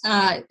Bogutz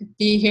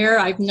be here.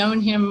 I've known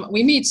him.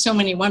 We meet so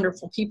many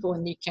wonderful people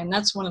in Nikken.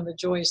 That's one of the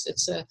joys.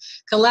 It's a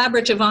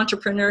collaborative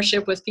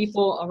entrepreneurship with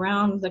people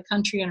around the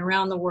country and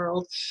around the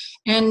world.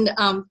 And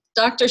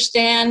Dr.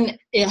 Stan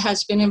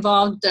has been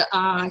involved,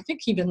 I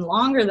think, even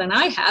longer than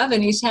I have,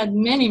 and he's had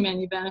many,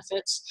 many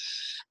benefits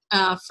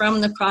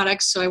from the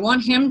products. So I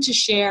want him to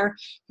share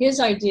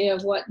his idea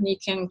of what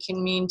Nikken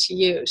can mean to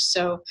you.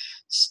 So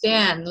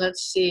Stan,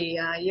 let's see,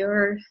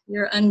 you're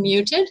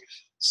unmuted.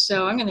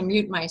 So I'm going to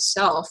mute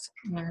myself.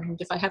 And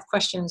if I have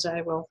questions,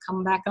 I will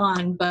come back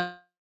on. But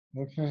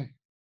okay.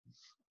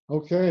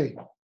 Okay.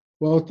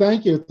 Well,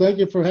 thank you. Thank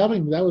you for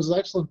having me. That was an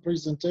excellent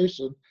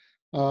presentation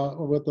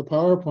with the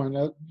PowerPoint.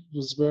 That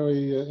was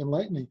very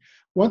enlightening.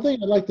 One thing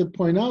I'd like to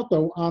point out,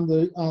 though, on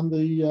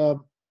the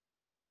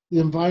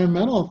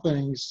environmental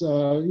things,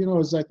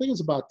 is I think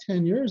it's about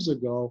 10 years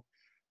ago,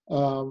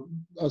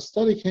 a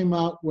study came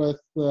out with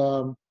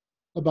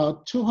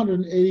about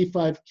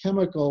 285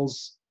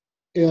 chemicals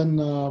in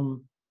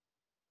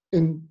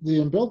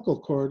the umbilical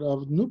cord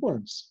of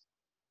newborns.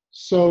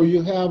 So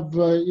you have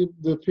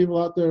the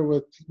people out there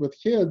with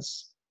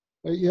kids.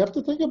 You have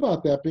to think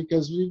about that,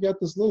 because you got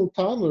this little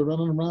toddler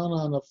running around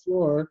on the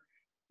floor,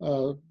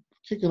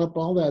 kicking up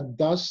all that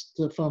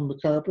dust from the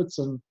carpets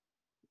and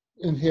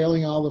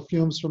inhaling all the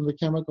fumes from the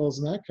chemicals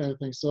and that kind of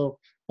thing. So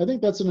I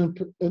think that's an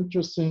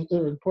interesting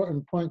or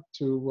important point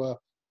to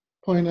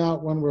point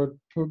out when we're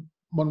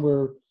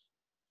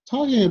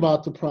talking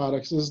about the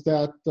products, is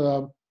that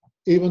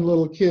even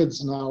little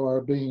kids now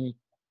are being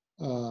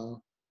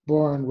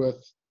born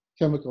with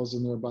chemicals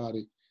in their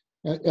body.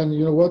 And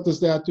what does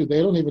that do?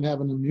 They don't even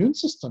have an immune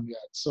system yet.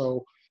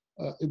 So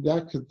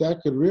that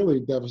could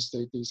really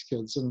devastate these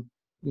kids. And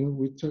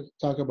we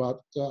talk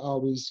about all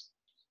these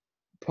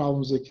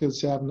problems that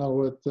kids have now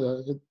with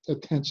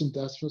attention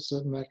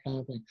deficit and that kind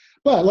of thing.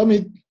 But let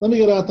me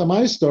get on to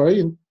my story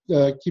and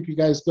keep you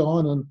guys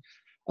going. And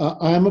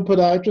I'm a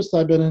podiatrist.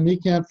 I've been in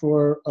Nikken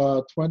for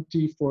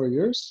 24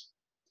 years.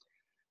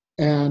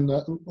 And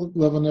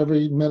loving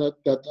every minute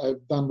that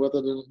I've done with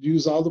it, and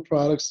use all the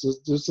products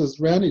just as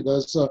Randy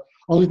does.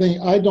 Only thing,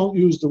 I don't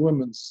use the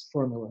women's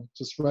formula.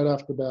 Just right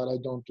off the bat, I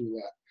don't do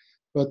that.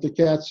 But the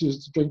cats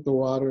used to drink the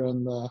water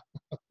and the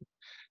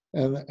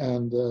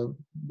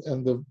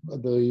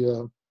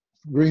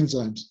green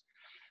zymes.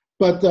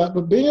 But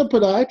being a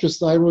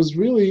podiatrist, I was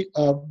really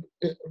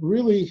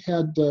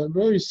had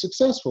very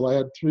successful. I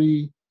had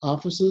 3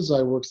 offices.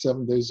 I worked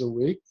 7 days a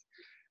week,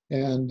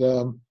 and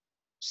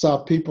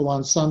saw people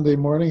on Sunday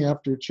morning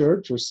after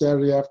church, or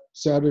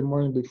Saturday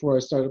morning before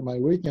I started my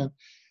weekend.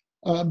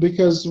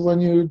 Because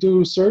when you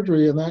do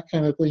surgery and that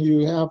kind of thing,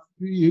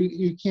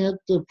 you can't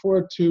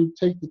afford to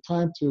take the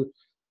time to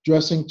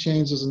dressing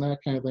changes and that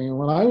kind of thing. And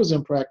when I was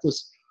in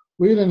practice,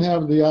 we didn't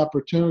have the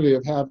opportunity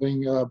of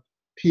having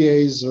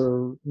PAs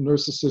or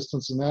nurse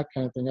assistants and that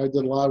kind of thing. I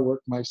did a lot of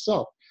work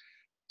myself.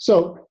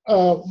 So,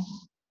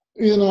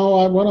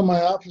 one of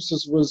my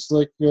offices was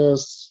like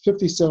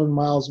 57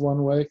 miles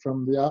one way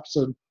from the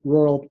opposite,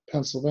 rural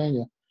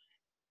Pennsylvania.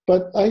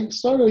 But I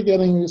started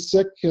getting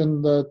sick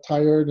and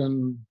tired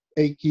and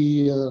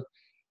achy.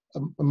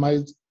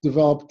 I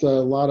developed a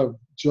lot of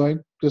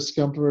joint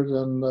discomfort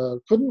and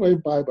couldn't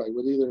wave bye-bye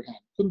with either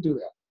hand. Couldn't do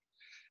that.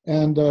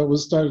 And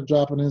started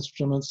dropping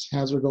instruments,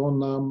 hands were going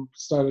numb,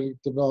 started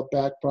to develop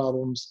back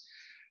problems,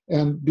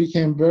 and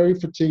became very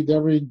fatigued.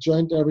 Every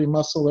joint, every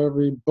muscle,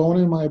 every bone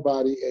in my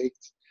body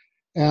ached.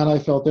 And I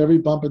felt every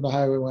bump in the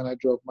highway when I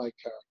drove my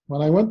car.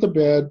 When I went to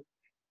bed,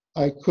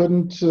 I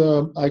couldn't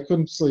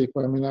sleep.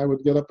 I mean, I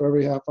would get up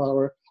every half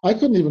hour. I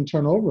couldn't even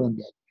turn over in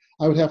bed.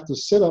 I would have to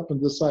sit up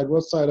and decide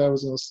what side I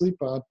was going to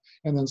sleep on,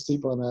 and then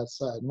sleep on that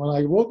side. When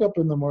I woke up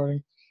in the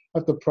morning, I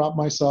have to prop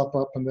myself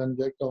up and then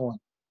get going.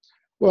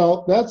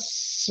 Well,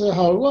 that's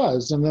how it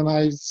was. And then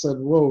I said,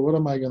 whoa, what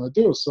am I going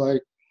to do? So I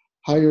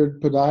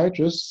hired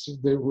podiatrists.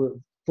 They were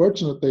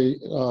fortunate. They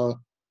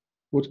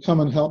would come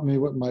and help me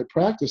with my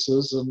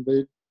practices, and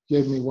they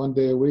gave me 1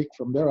 day a week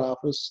from their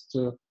office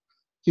to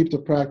keep the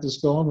practice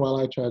going while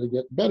I tried to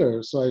get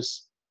better. So I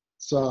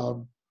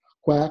saw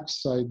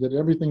quacks. I did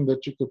everything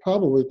that you could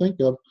probably think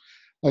of.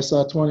 I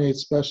saw 28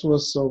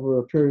 specialists over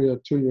a 2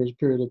 years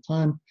period of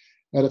time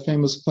at a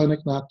famous clinic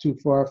not too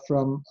far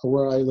from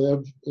where I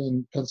live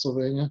in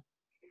Pennsylvania.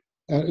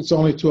 And it's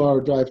only a 2-hour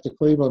drive to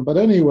Cleveland. But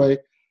anyway,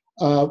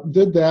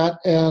 did that,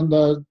 and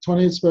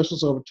 28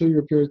 specialists over a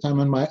 2-year period of time.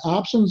 And my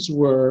options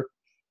were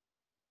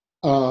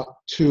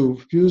to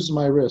fuse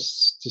my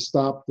wrists to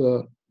stop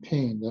the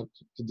pain, the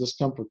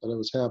discomfort that I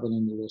was having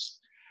in the wrist.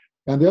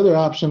 And the other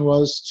option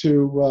was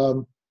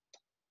to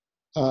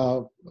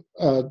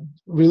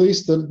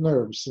release the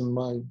nerves in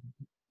my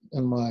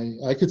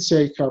I could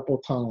say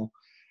carpal tunnel.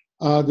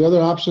 The other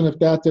option, if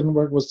that didn't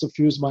work, was to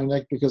fuse my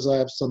neck, because I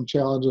have some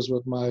challenges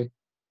with my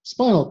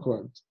spinal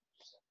cord.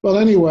 Well,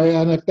 anyway,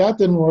 and if that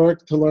didn't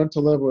work, to learn to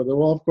live with it.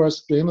 Well, of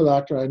course, being a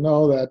doctor, I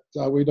know that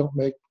we don't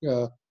make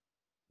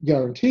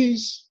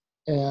guarantees,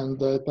 and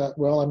that,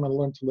 well, I'm going to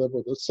learn to live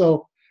with it.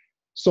 So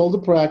sold the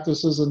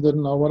practices and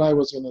didn't know what I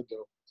was going to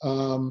do.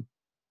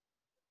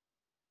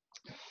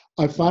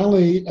 I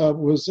finally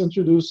was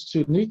introduced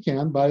to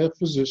Nikken by a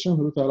physician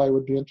who thought I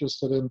would be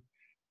interested in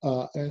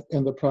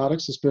the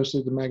products,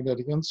 especially the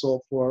magnetic insole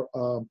for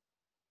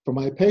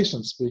my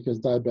patients, because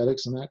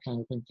diabetics and that kind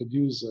of thing could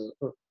use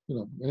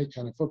any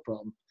kind of foot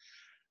problem.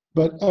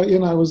 But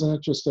I wasn't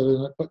interested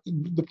in it. But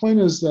the point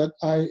is that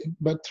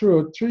but through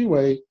a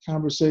 3-way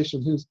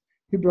conversation,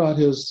 he brought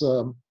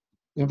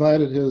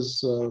invited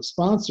his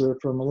sponsor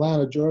from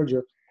Atlanta,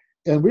 Georgia.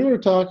 And we were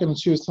talking, and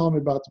she was telling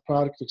me about the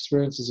product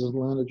experiences in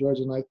Atlanta,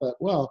 Georgia. And I thought,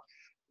 well,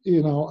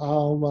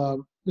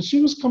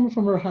 she was coming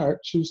from her heart.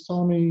 She was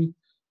telling me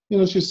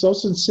she's so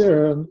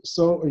sincere, and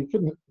so you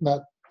couldn't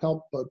not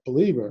help but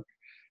believe her.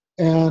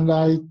 And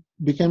I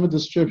became a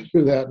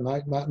distributor that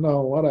night, not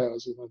knowing what I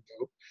was going to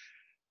do.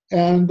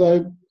 And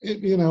I,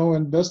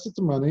 invested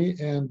the money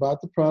and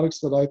bought the products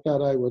that I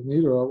thought I would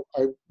need, or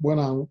I went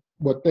on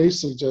what they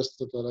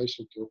suggested that I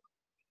should do.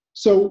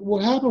 So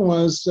what happened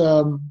was,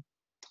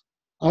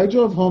 I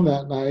drove home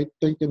that night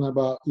thinking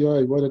about,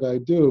 what did I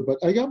do? But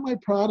I got my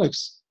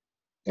products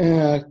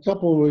a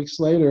couple of weeks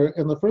later,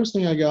 and the first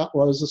thing I got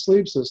was a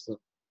sleep system.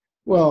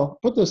 Well,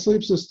 put the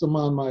sleep system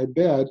on my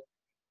bed,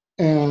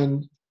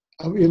 and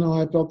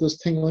I felt this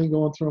tingling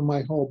going through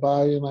my whole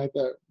body, and I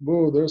thought,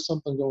 whoa, there's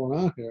something going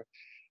on here.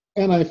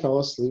 And I fell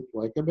asleep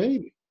like a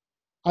baby.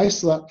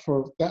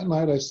 That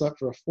night I slept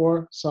for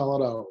 4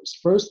 solid hours.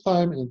 First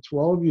time in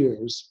 12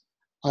 years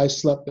I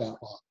slept that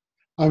long.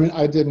 I mean,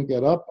 I didn't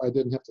get up. I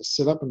didn't have to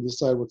sit up and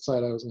decide what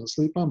side I was going to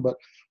sleep on, but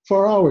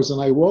 4 hours.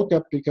 And I woke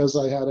up because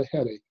I had a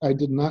headache. I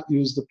did not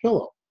use the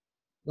pillow.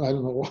 I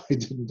don't know why I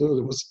didn't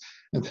do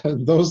it.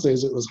 In those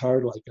days it was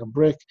hard like a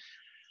brick.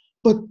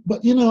 But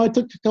I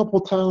took a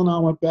couple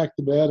Tylenol, went back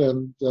to bed,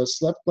 and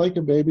slept like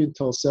a baby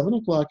until 7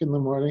 o'clock in the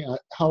morning.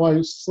 How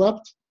I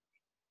slept,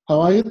 how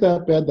I hit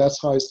that bed,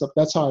 that's how I slept.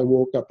 That's how I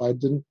woke up. I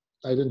didn't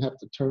have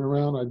to turn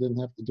around. I didn't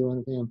have to do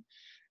anything.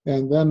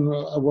 And then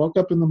I woke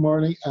up in the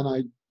morning, and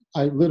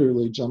I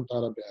literally jumped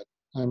out of bed.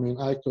 I mean,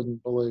 I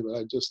couldn't believe it.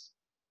 I just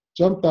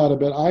jumped out of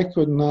bed. I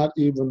could not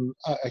even,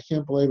 I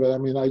can't believe it. I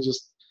mean, I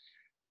just,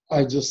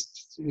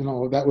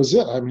 that was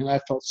it. I mean, I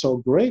felt so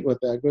great with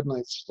that good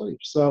night's sleep.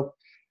 So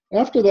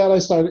after that, I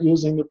started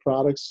using the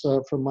products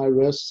for my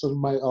wrists and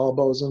my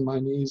elbows and my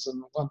knees.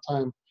 And one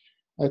time,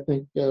 I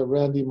think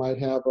Randy might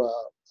have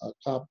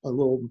a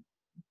little,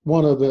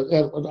 one of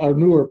our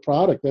newer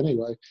product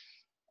anyway,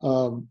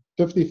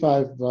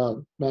 55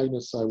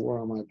 magnets I wore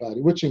on my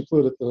body, which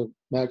included the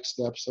mag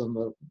steps and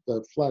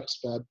the flex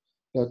pad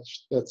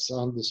that's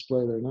on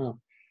display there now.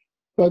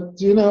 But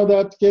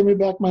that gave me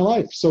back my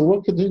life. So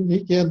what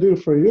he can do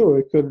for you?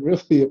 It could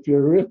really,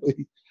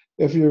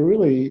 if you're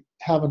really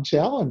having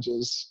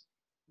challenges,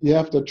 you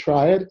have to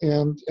try it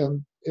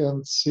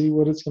and see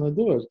what it's going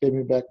to do. It gave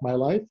me back my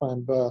life.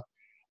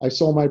 I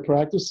sold my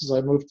practices.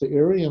 I moved to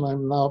Erie, and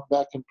I'm now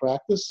back in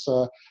practice.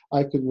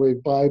 I could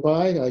wave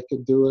bye-bye. I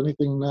could do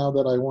anything now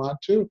that I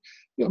want to.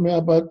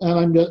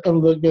 I'm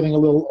getting a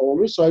little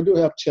older, so I do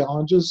have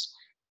challenges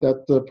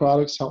that the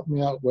products help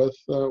me out with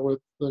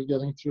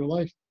getting through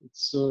life.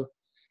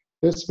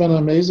 It's been an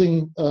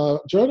amazing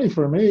journey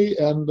for me,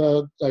 and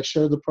I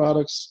share the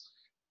products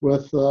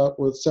with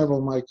several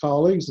of my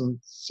colleagues and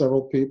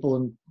several people,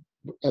 and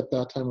at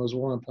that time I was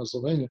Warren,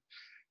 Pennsylvania.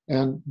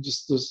 And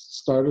just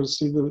started to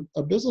see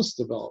a business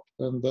develop.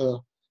 And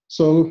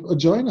so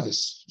join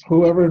us.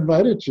 Whoever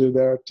invited you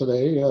there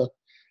today,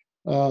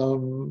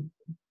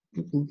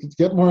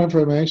 get more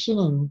information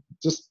and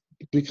just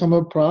become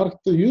a product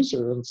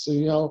user and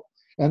see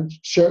and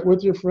share it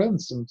with your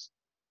friends and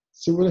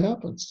see what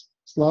happens.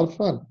 It's a lot of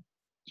fun.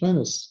 Join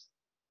us.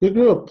 Good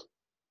group.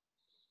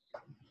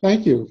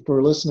 Thank you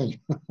for listening.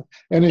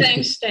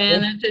 Thanks,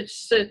 Dan.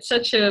 It's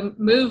such a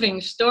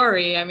moving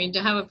story. I mean,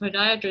 to have a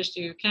podiatrist,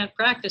 you can't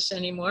practice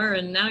anymore,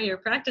 and now you're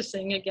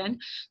practicing again.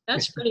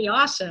 That's pretty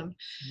awesome.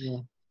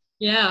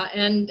 Yeah,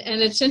 and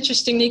it's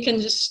interesting,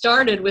 Nikken just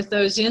started with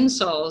those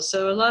insoles.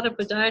 So a lot of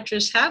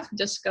podiatrists have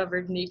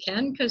discovered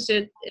Nikken because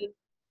it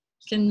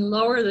can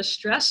lower the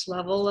stress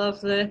level of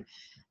the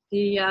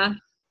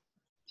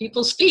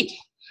people's feet.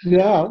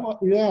 Yeah,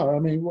 I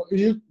mean,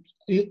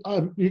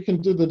 you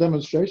can do the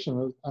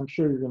demonstration. I'm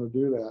sure you're going to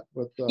do that.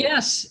 But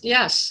yes.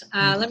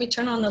 Let me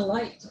turn on the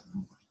light.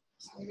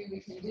 Maybe we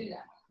can do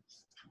that.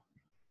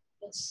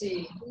 Let's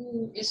see.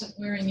 Who isn't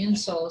wearing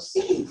insoles?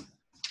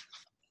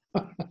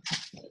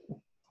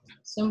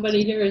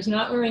 Somebody here is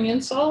not wearing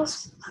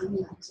insoles?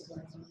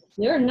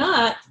 They're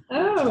not.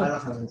 Oh. I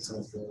don't have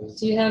insoles.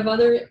 Do you have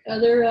other?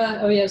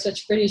 Oh, you have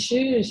such pretty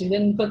shoes. You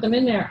didn't put them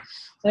in there.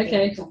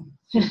 Okay.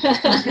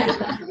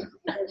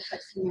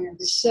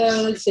 So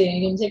let's see.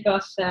 You can take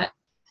off that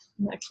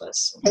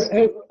necklace.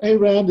 Hey,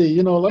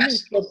 Randy.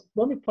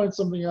 Let me point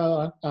something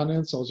out on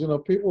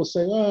insoles. People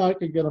say, "Oh, I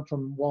could get them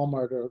from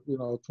Walmart or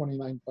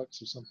 $29 or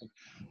something."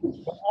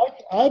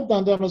 I've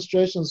done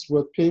demonstrations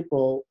with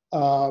people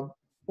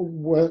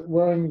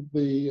wearing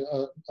the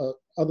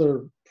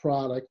other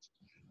product.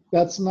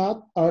 That's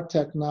not our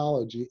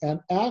technology. And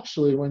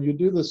actually, when you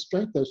do the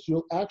strength test,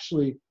 you'll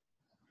actually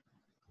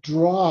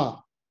draw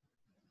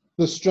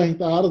the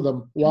strength out of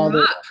them while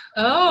they're.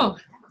 Oh.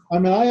 I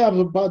mean, I have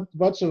a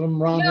bunch of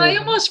them around here. I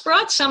almost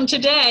brought some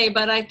today,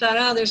 but I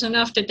thought, there's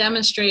enough to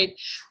demonstrate.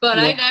 But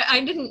yeah.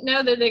 I didn't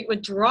know that it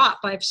would drop.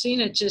 I've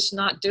seen it just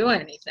not do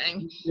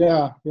anything.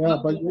 Yeah,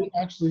 but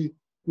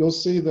you'll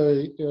see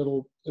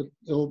it'll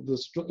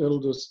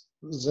just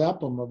zap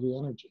them of the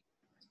energy.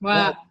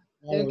 Wow.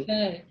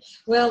 Okay.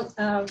 Well,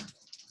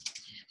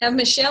 have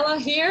Michelle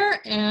here,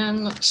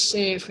 and let's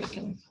see if we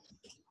can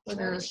put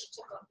her. She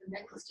took off the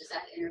necklace. Does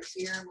that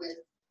interfere with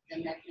the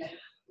magnetic?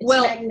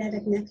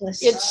 Magnetic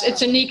necklace.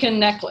 It's a Nikken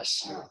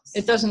necklace.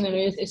 It doesn't.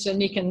 It's a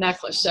Nikken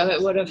necklace, so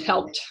it would have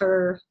helped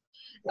her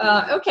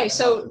Okay,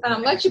 so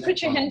let you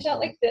put your hands out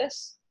like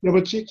this. Yeah,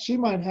 but she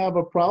might have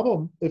a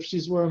problem if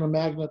she's wearing a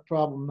magnet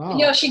problem now.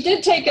 You know, she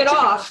did take it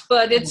off,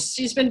 but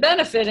she's been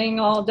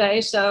benefiting all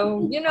day.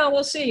 So, you know,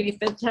 we'll see if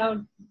it's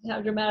how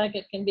dramatic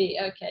it can be.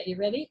 Okay, you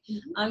ready? Mhm.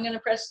 I'm going to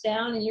press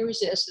down and you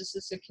resist. This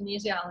is a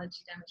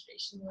kinesiology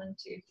demonstration. 1,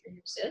 2, 3,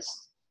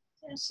 resist.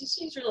 Yeah,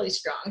 she's really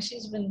strong.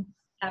 She's been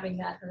having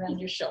that around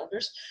your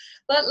shoulders.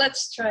 But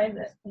let's try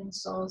the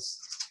insoles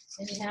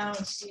anyhow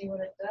and see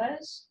what it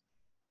does.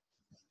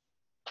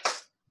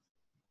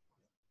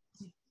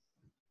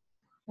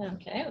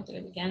 Okay, I'll do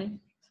it again.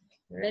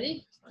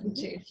 Ready? 1,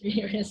 2,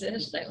 3,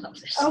 resist. I love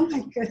this. Oh my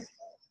goodness.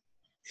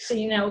 So,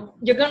 you know,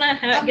 you're going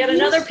to get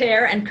another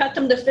pair and cut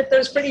them to fit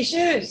those pretty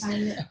shoes.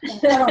 I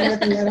don't wear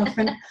them that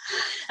often.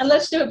 And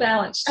let's do a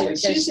balance too. I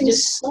was 'cause using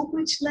just- so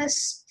much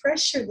less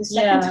pressure the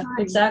second yeah, time.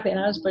 exactly. And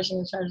I was pushing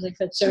as hard as I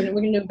could. So we're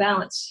going to do a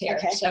balance here.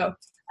 Okay. So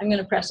I'm going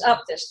to press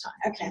up this time.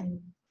 Okay. And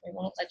it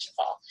won't let you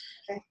fall.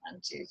 Okay. 1,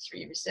 2,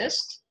 3,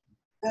 resist.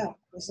 Oh,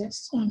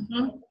 resist.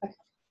 Mhm.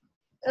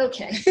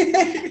 Okay.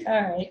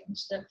 All right.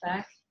 Step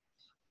back.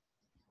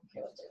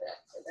 Okay, we'll do that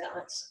for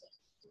balance.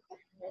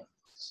 Okay.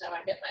 So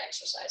I get my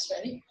exercise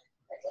ready.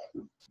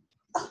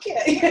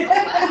 Okay. Okay.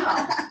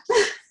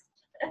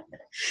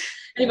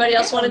 Anybody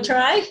else want to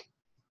try?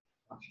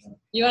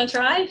 You want to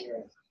try?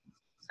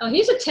 Oh,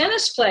 he's a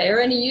tennis player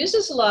and he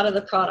uses a lot of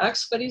the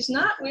products, but he's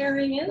not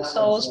wearing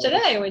insoles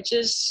today, which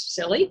is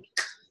silly.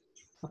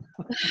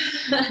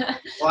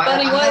 Well, I But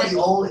he have was- the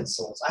old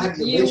insoles. I have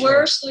the You original,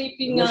 were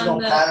sleeping original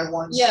on the, pattern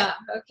ones. yeah,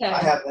 okay. I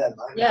have them.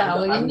 Yeah,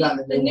 well, you I've gotten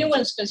need the new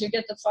ones because you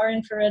get the far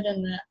infrared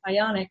and the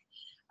ionic.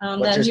 But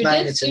And there's you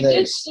magnets in did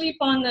those. sleep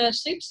on the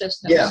sleep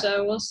system, Yeah.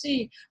 so we'll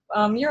see.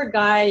 You're a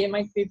guy, you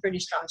might be pretty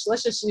strong. So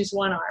let's just use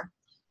one arm,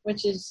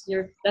 which is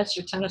that's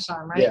your tennis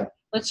arm, right? Yeah.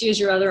 Let's use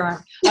your other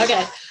arm.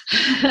 Okay.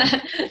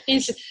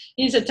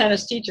 he's a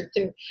tennis teacher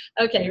too.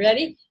 Okay,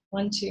 ready?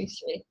 1, 2,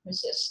 3,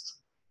 resist.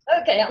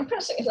 Okay, I'm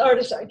pressing as hard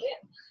as I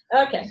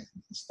can. Okay,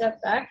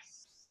 step back.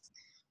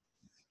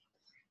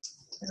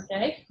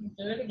 Okay,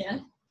 do it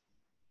again.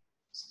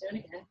 Let's do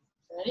it again.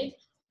 Ready?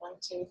 1,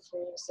 2, 3,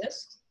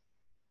 resist.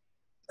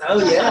 Oh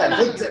yeah.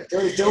 Do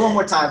it one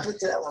more time. Do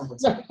that one more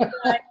time.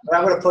 But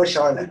I'm gonna push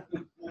harder.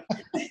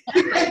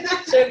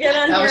 So get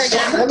on here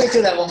again. Let me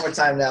do that one more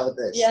time now with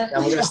this. Yeah. Now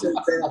we're gonna sit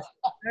down. All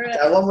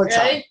right. One more time.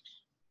 Ready?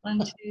 1,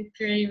 2,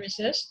 3,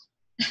 resist.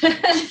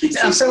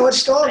 I'm so much I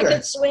stronger.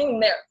 could swing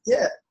there.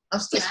 Yeah. I'm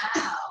still.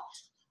 Wow.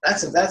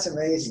 That's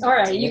amazing. All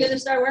right, are you going to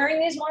start wearing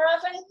these more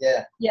often?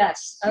 Yeah.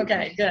 Yes.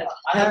 Okay, good.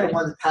 I have All the right.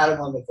 one, the pattern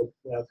one with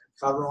the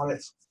cover on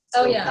it.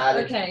 Oh, Still yeah,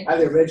 padded. okay. I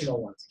have the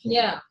original ones.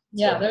 Yeah,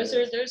 Yeah. they're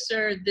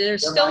still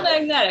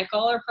magnetic. magnetic.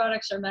 All our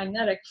products are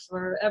magnetic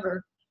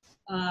forever,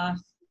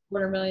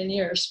 250,000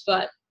 years.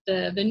 But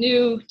the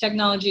new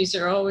technologies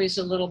are always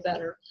a little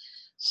better.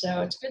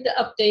 So it's good to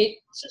update.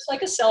 It's just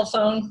like a cell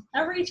phone.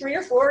 Every 3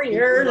 or 4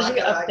 years, you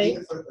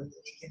update.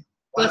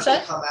 What's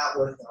that? Come out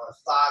with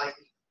orthotic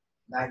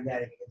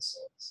magnetic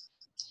insoles.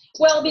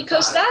 Well,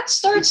 because that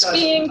starts Because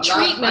being I'm not-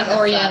 treatment I have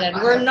oriented.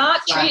 flat- I We're have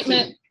not flat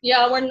treatment. feet.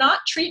 Yeah, we're not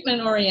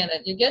treatment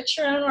oriented. You get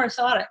your own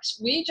orthotics.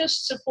 We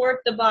just support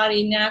the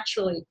body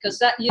naturally because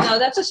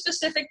that's a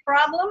specific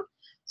problem.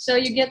 So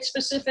you get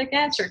specific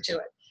answer to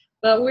it.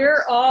 But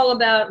we're all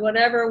about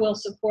whatever will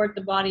support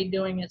the body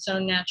doing its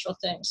own natural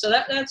thing. So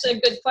that's a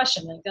good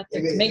question. I got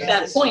to make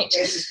that point.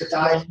 This is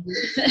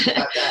podiatry.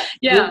 About that.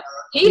 Yeah,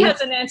 he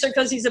has an answer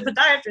because he's a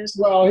podiatrist.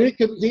 Well, he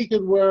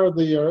could wear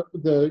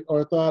the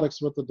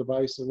orthotics with the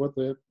device and with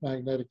the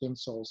magnetic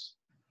insoles.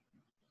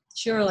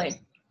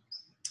 Surely.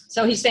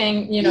 So he's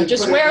saying, You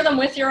just put it- wear them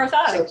with your So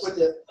orthotics. put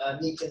the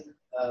Nikken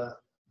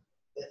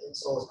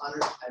insoles under,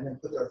 and then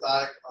put the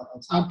orthotic on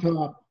On top.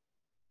 top.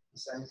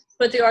 Same.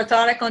 Put the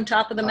orthotic on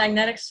top of the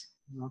magnetics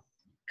No.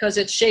 because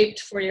it's shaped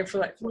for your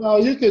foot.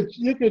 Well, you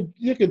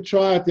could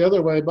try it the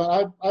other way,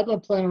 but I've been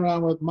playing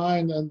around with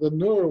mine and the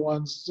newer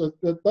ones.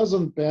 It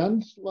doesn't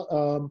bend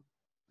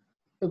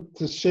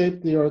to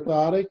shape the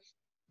orthotic,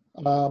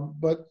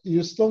 but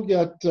you still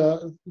get.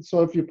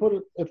 So if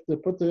they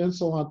put the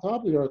insole on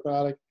top of the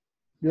orthotic,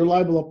 you're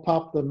liable to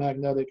pop the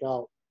magnetic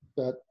out.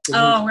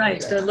 Oh,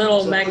 right, Okay. the little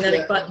So put magnetic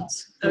that-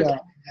 buttons. Okay. Yeah.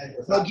 And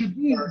But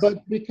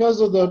but because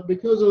of the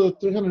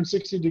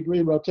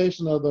 360-degree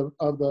rotation of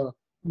the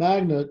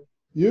magnet,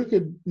 you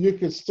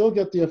could still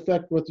get the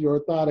effect with your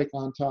orthotic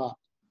on top.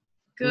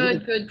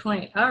 Good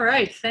point. All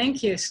right,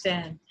 thank you,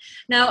 Stan.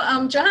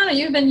 Now, Johanna,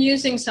 you've been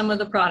using some of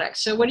the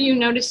products. So what are you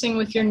noticing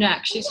with your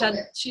neck? She's had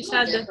the.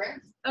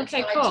 Different.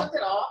 Okay, So cool. I took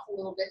it off a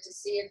little bit to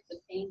see if the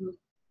pain would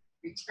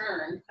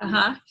return.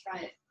 Uh-huh.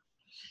 Try it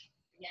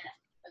again.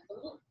 A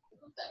little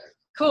better.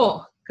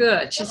 Cool.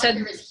 Good. She Felt said.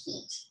 like there was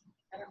heat.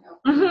 I don't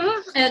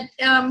know. And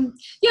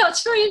yeah,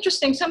 it's very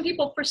interesting. Some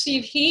people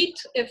perceive heat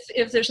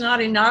if there's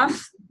not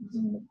enough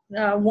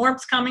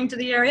warmth coming to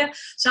the area.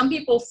 Some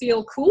people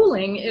feel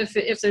cooling if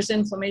there's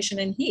inflammation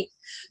and heat.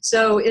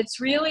 So it's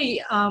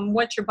really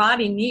what your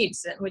body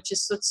needs, which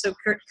is what's so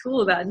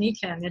cool about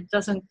Nikken. It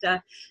doesn't.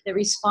 It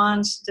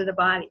responds to the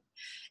body.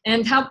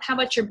 And how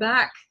about your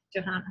back,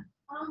 Johanna?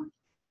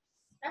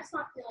 That's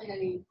not feeling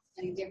any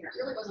any different. It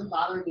really wasn't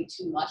bothering me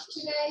too much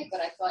today, but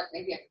I thought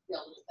maybe I could feel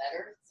a little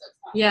better. So it's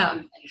not Yeah.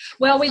 really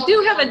Well, we still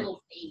do feel have a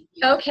little pain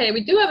here. okay.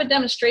 We do have a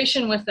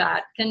demonstration with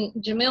that.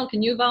 Jamil?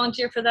 Can you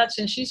volunteer for that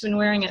since she's been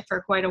wearing it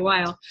for quite a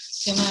while?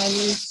 Can I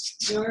use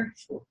your?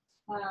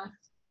 I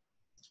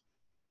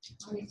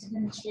need to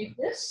demonstrate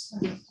this.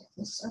 Let me pick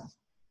this up.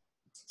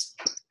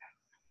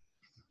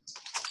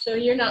 So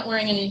you're not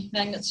wearing any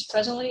magnets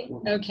presently?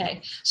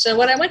 Okay. So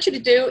what I want you to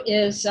do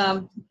is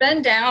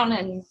bend down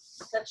and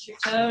touch your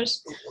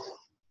toes.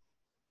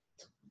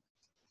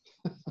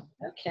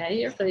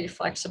 Okay, you're pretty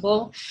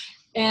flexible.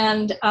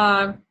 And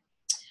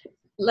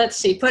let's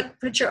see,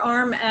 put your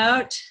arm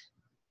out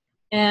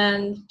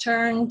and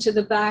turn to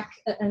the back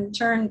and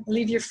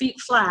leave your feet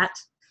flat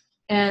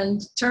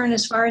and turn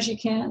as far as you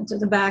can to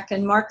the back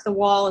and mark the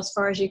wall as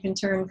far as you can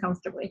turn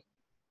comfortably.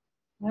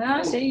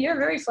 See, you're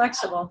very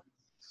flexible.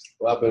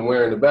 Well, I've been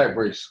wearing the back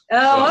brace.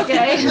 Oh,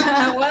 okay.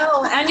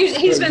 Well, and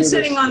he's been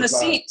sitting on the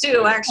seat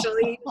too,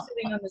 actually. He was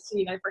sitting on the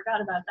seat. I forgot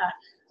about that.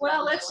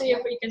 Well, let's see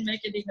if we can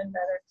make it even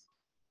better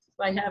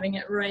by having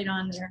it right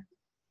on there.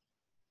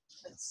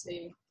 Let's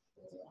see.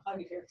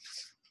 Hug it here.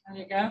 There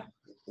you go.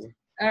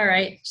 All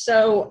right.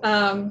 So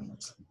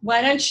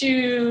why don't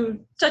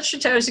you touch your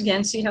toes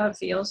again, see how it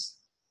feels.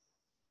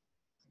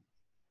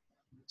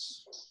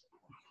 Is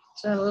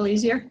that a little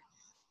easier?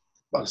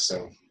 About the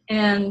same.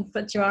 And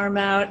put your arm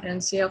out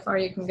and see how far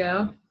you can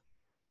go.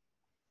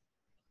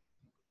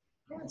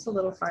 Yeah, it's a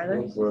little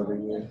farther.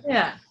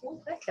 Yeah,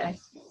 okay.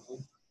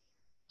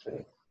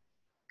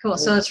 Cool,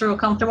 so it's real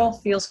comfortable,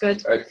 feels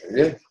good?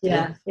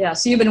 Yeah,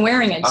 so you've been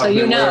wearing it, so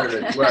you know.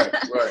 Right.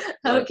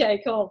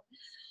 Okay, cool.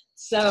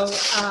 So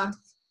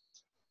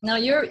now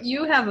you're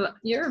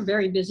a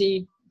very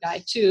busy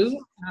guy too.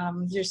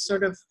 You're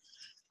sort of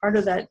part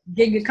of that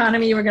gig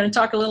economy we're going to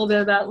talk a little bit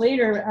about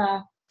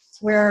later,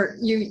 where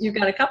you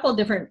got a couple of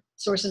different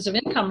sources of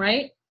income,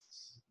 right?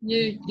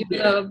 You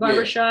have a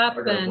barbershop,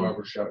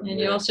 and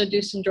you also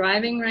do some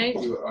driving, right?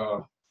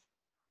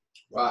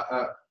 Well,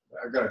 I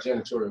got a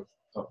janitorial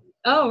company.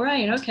 Oh,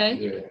 right, okay.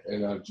 Yeah,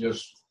 and I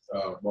just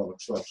bought a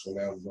truck, so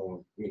now I'm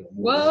going,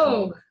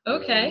 Whoa,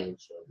 okay.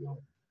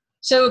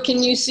 So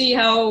can you see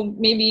how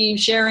maybe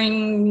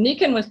sharing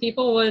Nikken with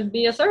people would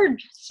be a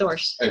third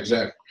source?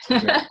 Exactly.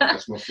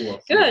 That's my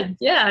fourth. Good,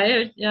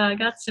 yeah, I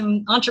got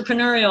some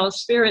entrepreneurial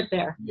spirit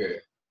there. Yeah.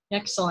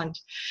 Excellent.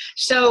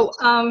 So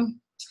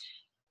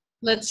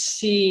let's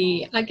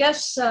see, I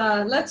guess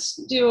let's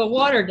do a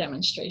water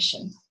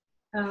demonstration.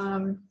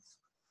 Do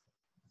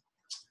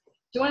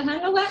you want to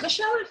handle that,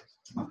 Michelle?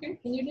 Okay,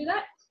 can you do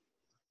that?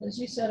 As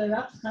you set it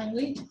up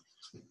kindly.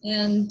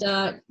 And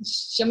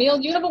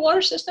Jamil, do you have a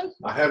water system?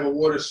 I have a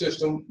water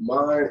system.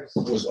 Mine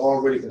was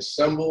already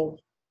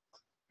assembled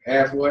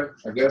halfway,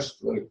 I guess,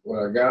 when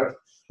I got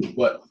it.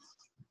 But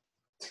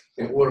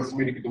in order for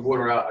me to get the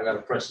water out, I got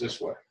to press this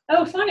way.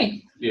 Oh,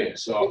 funny. Yeah,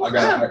 so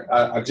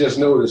I just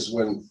noticed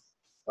when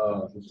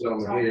the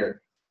gentleman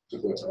here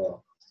took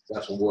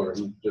got some water,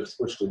 he just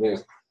pushed it in,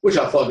 which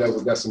I thought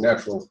that's a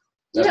natural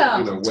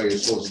way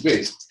it's supposed to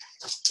be.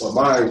 But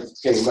mine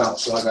came out,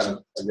 so I gotta,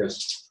 I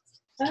guess.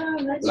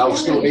 Oh, that's but I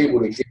was still funny. able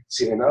to get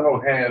to it, and I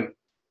don't have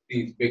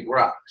these big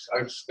rocks.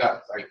 I just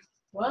got like.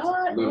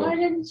 What? Little. Why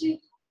didn't you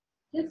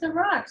get the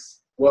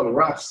rocks? Well, the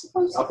rocks,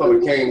 I thought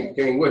it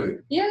came with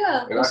it.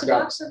 Yeah, And it's I a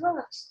got- box of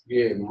rocks.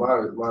 Yeah,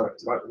 mine,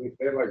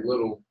 they're like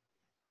little,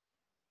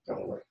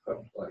 kind of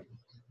like,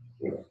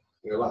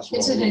 they're a lot smaller.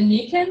 Is it a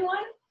Nikken one?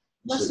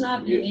 Must So,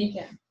 not be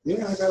Nikken.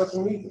 Yeah, I got it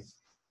from Nikken.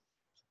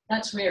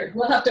 That's weird.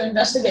 We'll have to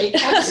investigate.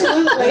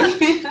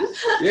 Absolutely.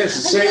 Yeah,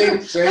 it's the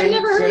same. I've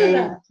never heard of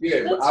that.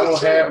 Yeah, but That's I don't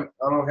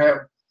so have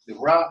the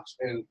rocks,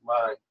 and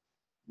my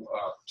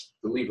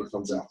the lever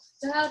comes out.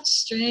 That's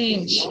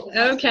strange.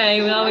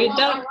 Okay, well, we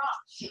don't.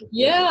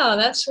 Yeah,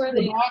 that's where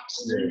the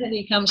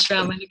opportunity comes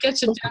from. And it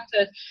gets it down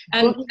to,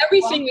 and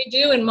everything we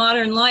do in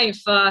modern life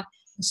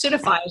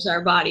acidifies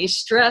our bodies.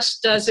 Stress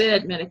does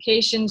it,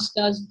 medications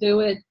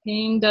do it,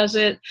 pain does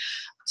it,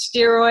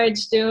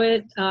 steroids do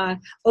it,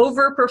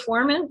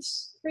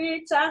 overperformance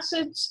creates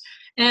acids,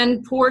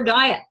 and poor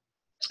diet.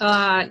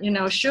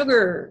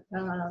 Sugar,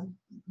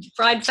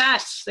 fried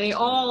fats, they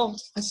all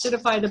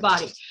acidify the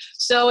body.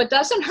 So it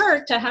doesn't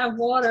hurt to have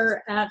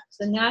water at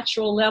the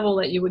natural level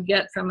that you would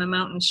get from a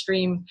mountain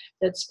stream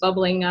that's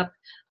bubbling up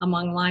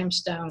among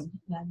limestone.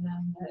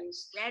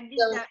 Randy,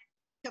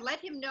 to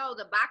let him know,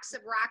 the box of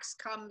rocks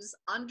comes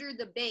under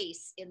the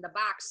base in the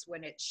box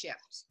when it's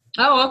shipped.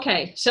 Oh,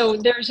 okay. So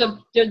there's a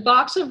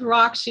box of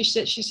rocks, she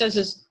says,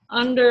 is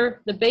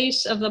under the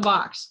base of the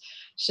box.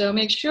 So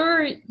make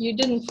sure you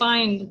didn't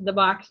find the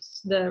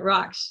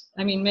rocks.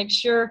 I mean, make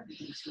sure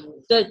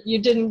that you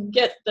didn't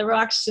get the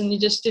rocks and you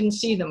just didn't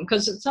see them.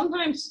 Because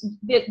sometimes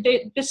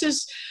this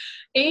is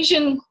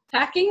Asian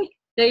packing.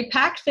 They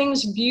pack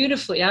things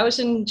beautifully. I was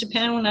in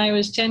Japan when I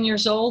was 10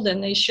 years old,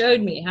 and they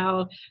showed me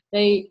how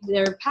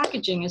their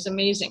packaging is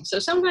amazing. So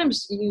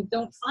sometimes you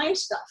don't find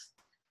stuff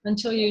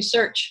until you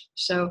search.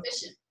 So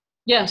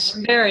yes,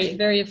 very,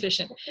 very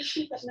efficient.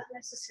 Efficient, but not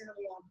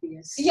necessarily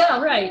obvious.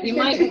 Yeah, right. You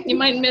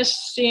might miss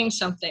seeing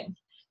something.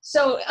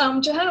 So,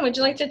 Johanna, would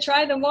you like to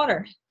try the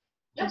water?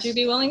 Yes. Would you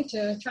be willing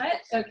to try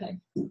it? Okay.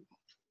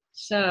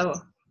 So,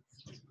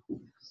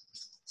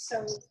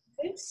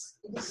 This,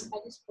 I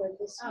just poured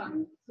this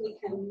on. We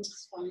can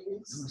mix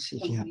wines. Let's see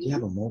if you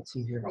have a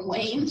multi here. From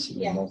Wayne?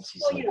 Yeah. Multi.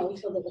 Well, you know, we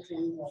filled it with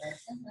rainwater.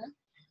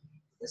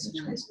 This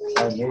one is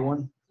Oh, Wayne. new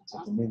one? Is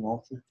it the new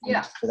multi?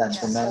 Yeah. So that's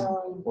for men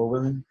So, or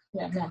women?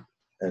 yeah.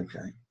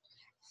 Okay.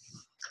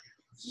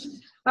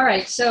 All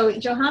right. So,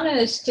 Johanna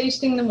is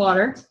tasting the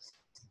water.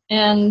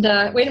 And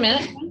wait a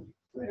minute.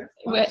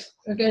 Wait,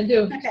 we're going to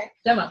do okay.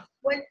 demo.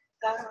 What,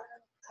 I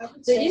would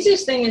The say,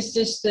 easiest thing is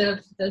just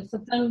the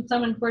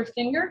thumb and fourth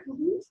finger.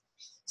 Mhm.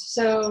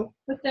 So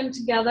put them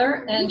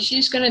together, and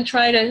she's going to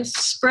try to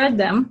spread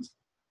them.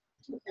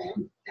 Okay.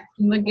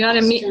 We got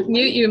to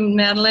mute you,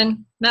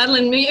 Madeline.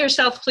 Madeline, mute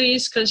yourself,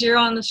 please, because you're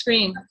on the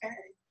screen. Okay.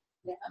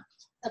 Yeah.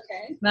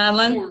 Okay.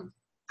 Madeline? Yeah.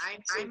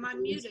 I'm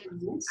unmuted. I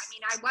mean,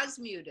 I was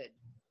muted,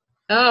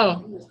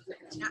 Oh,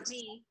 not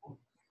me.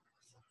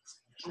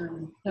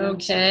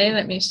 okay.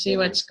 Let me see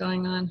what's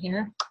going on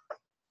here.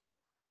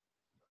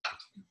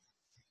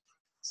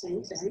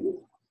 Same thing.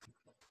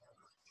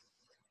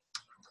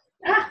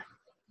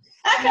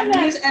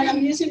 And I'm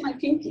using my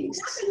pinkies.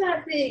 How can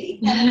that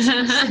be? And it's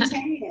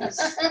instantaneous.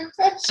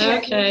 So I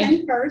Okay.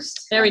 can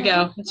first. There we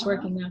go. It's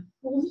working now.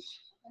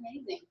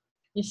 Amazing.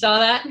 You saw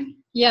that?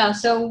 Yeah.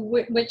 So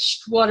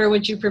which water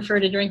would you prefer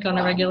to drink on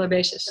a regular The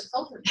basis?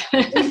 filter.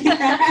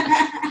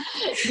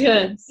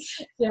 Good.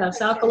 Yes,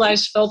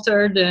 alkalized,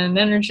 filtered, and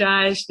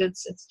energized.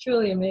 It's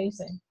truly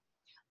amazing.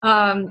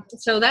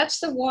 So that's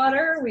the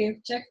water.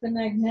 We've checked the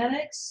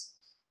magnetics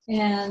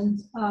and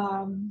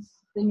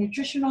the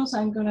nutritionals.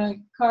 I'm going to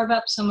carve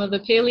up some of the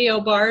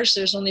paleo bars.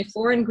 There's only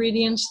 4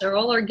 ingredients. They're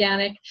all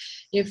organic.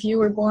 If you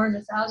were born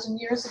 1,000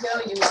 years ago,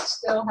 you would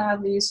still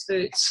have these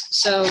foods.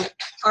 So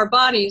our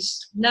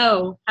bodies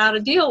know how to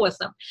deal with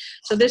them.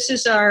 So this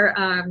is our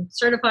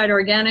certified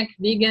organic,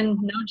 vegan,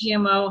 no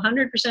GMO,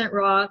 100%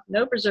 raw,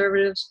 no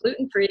preservatives,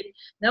 gluten-free,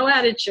 no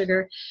added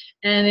sugar.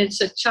 And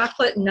it's a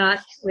chocolate nut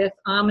with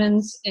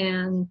almonds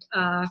and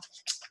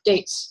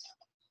dates.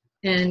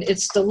 And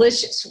it's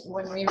delicious.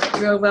 When we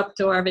drove up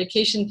to our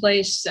vacation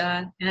place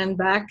and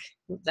back,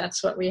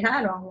 that's what we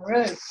had on the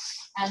road.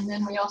 And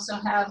then we also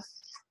have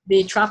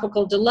the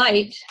Tropical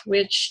Delight,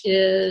 which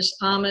is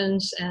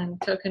almonds and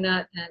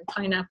coconut and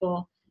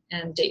pineapple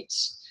and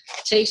dates.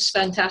 Tastes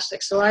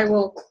fantastic. So I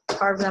will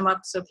carve them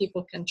up so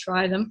people can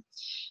try them.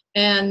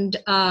 And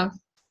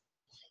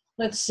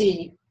let's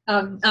see.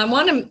 I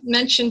want to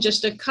mention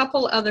just a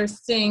couple other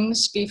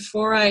things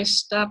before I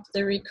stop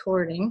the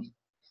recording.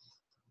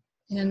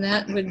 And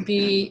that would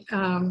be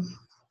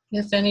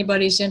if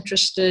anybody's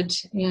interested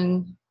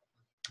in,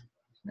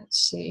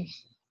 let's see,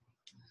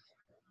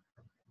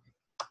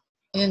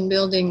 in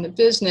building the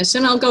business.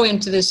 And I'll go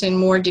into this in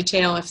more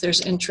detail if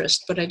there's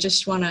interest, but I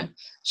just want to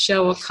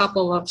show a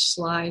couple of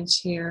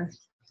slides here.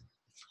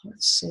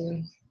 Let's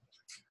see.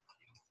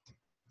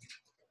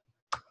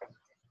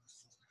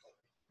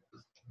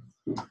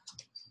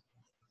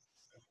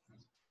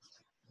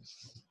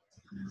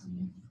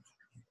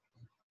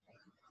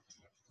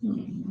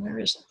 Where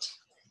is it?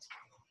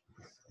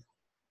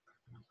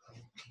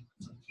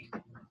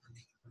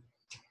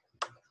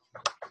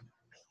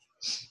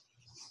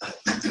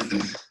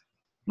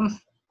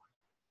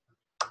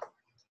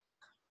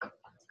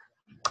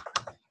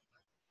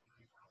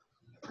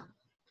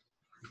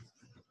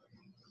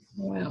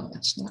 Well,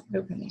 it's not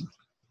opening.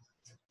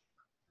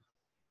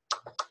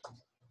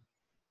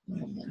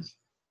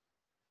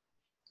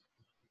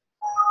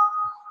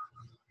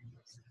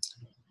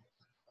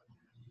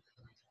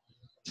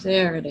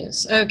 There it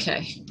is.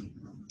 Okay.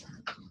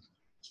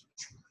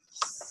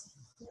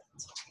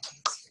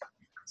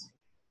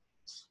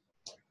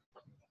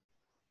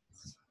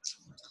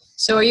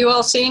 So are you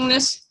all seeing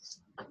this?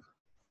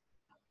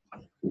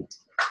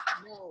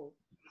 No,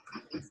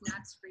 it's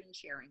not screen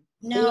sharing.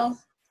 No.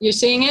 You're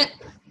seeing it?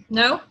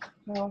 No?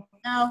 No.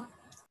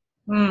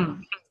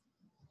 Hmm.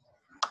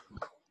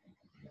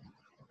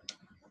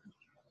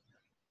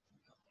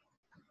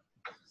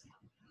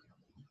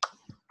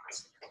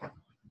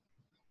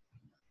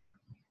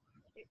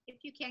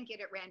 If you can't get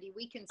it, Randy,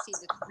 we can see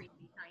the screen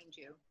behind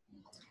you.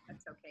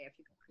 That's okay if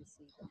you can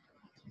proceed.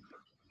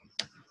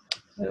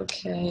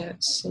 Okay,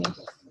 let's see.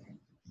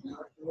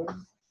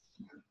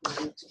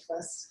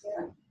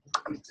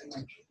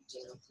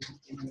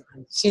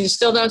 So you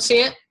still don't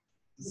see it?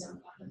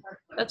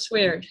 That's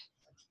weird.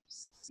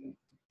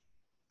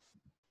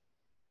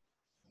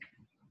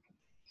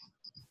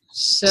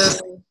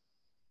 So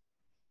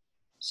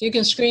you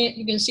can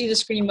see the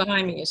screen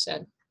behind me, you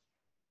said.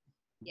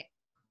 Yeah.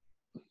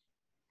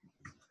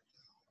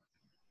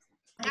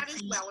 Not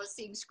as well as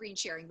seeing screen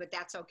sharing, but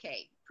that's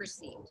okay.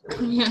 Proceed.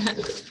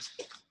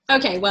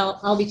 Okay, well,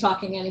 I'll be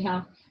talking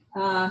anyhow.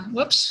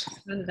 Whoops,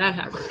 how did that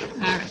happen? All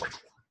right.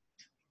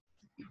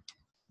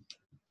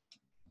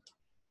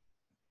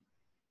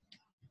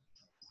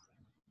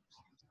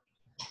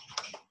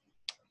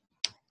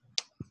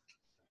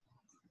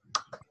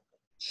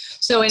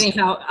 So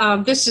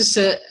anyhow, this is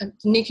a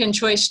Nikken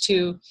choice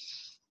to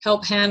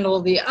help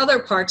handle the other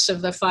parts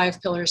of the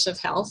 5 pillars of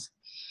health.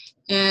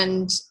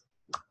 And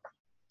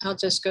I'll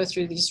just go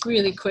through these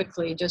really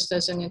quickly, just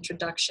as an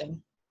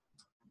introduction.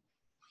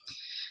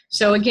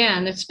 So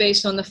again, it's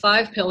based on the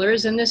 5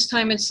 pillars, and this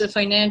time it's the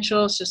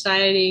financial,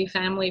 society,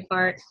 family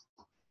part.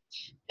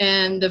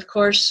 And of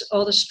course,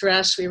 all the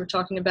stress we were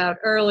talking about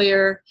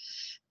earlier,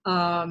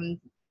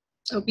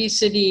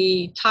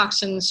 obesity,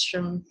 toxins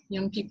from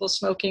young people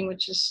smoking,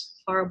 which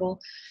is horrible,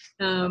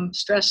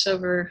 stress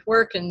over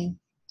work and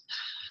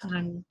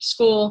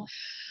school,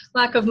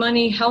 lack of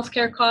money,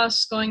 healthcare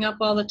costs going up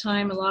all the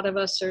time. A lot of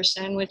us are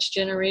sandwich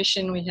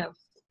generation. We have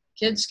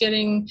kids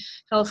getting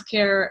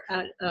healthcare,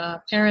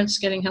 parents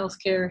getting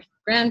healthcare,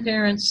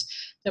 grandparents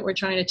that we're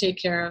trying to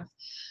take care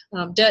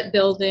of, debt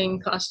building,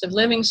 cost of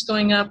living's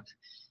going up,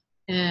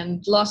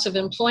 and loss of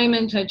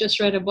employment. I just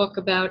read a book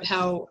about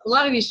how a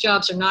lot of these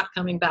jobs are not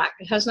coming back.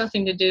 It has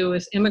nothing to do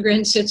with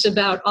immigrants. It's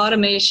about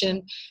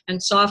automation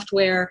and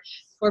software.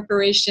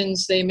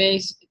 Corporations, they may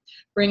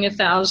bring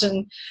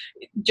 1,000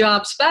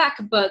 jobs back,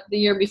 but the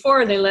year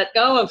before they let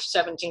go of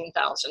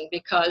 17,000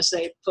 because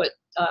they put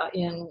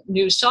in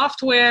new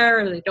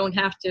software, or they don't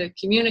have to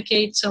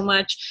communicate so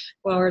much,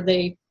 or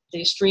they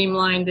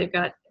streamlined, they've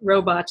got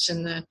robots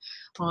on the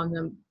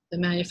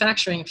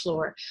manufacturing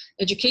floor.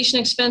 Education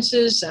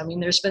expenses, I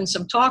mean, there's been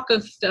some talk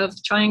of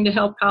trying to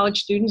help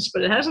college students,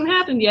 but it hasn't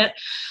happened yet,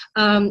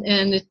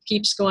 and it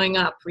keeps going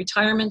up.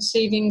 Retirement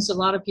savings, a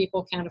lot of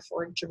people can't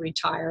afford to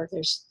retire.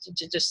 There's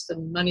just, the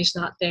money's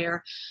not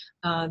there.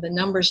 The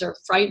numbers are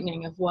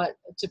frightening of what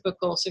a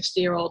typical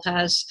 60-year-old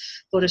has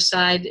put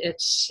aside.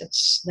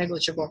 It's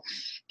negligible.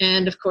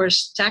 And of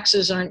course,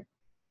 taxes aren't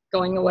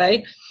going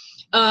away.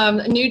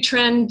 A new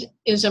trend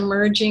is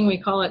emerging. We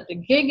call it the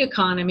gig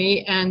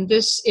economy, and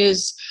this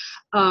is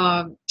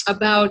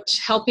about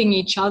helping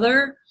each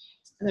other.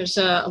 There's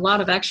a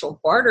lot of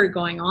actual barter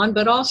going on,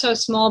 but also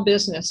small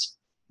business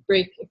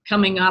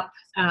coming up.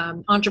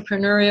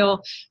 Entrepreneurial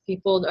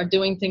people are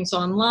doing things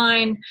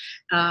online,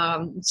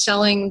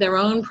 selling their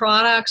own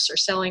products or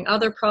selling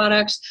other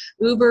products.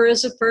 Uber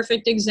is a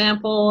perfect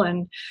example,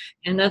 and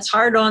that's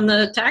hard on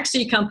the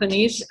taxi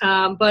companies,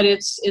 but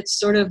it's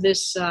sort of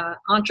this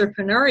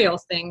entrepreneurial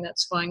thing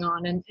that's going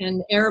on.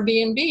 And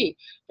Airbnb,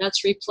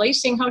 that's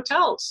replacing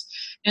hotels,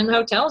 and the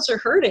hotels are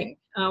hurting.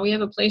 We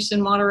have a place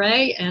in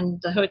Monterey,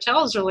 and the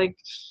hotels are like,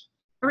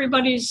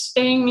 everybody's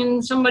staying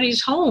in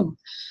somebody's home.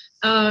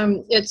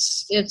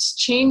 It's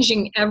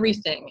changing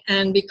everything.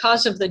 And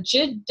because of the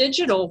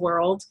digital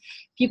world,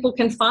 people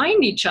can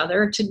find each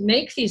other to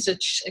make these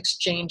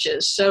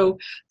exchanges. So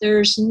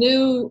there's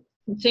new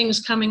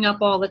things coming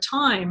up all the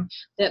time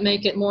that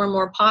make it more and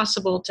more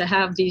possible to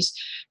have these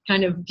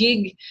kind of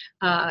gig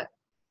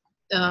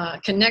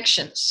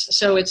connections.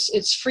 So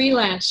it's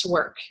freelance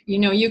work. You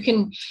know, you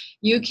can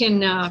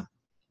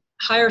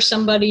hire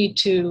somebody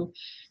to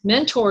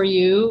mentor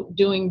you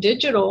doing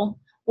digital,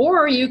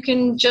 or you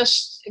can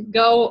just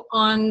go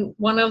on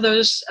one of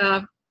those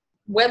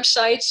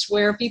websites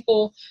where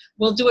people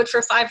will do it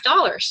for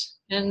 $5,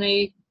 and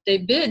they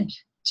bid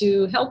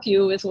to help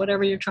you with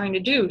whatever you're trying to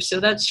do. So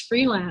that's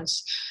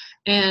freelance.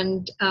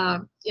 And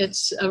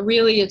it's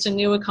a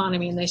new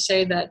economy. And they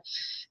say that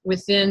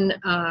within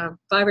 5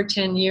 or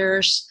 10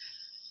 years,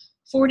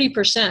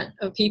 40%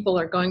 of people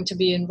are going to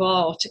be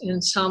involved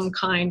in some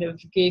kind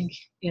of gig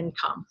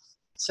income.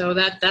 So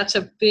that's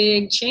a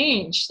big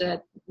change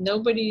that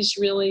nobody's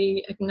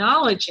really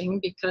acknowledging,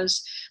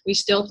 because we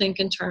still think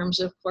in terms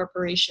of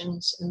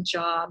corporations and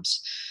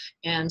jobs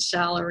and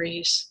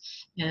salaries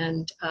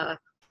and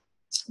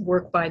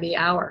work by the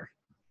hour.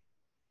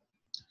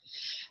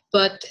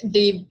 But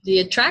the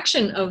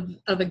attraction of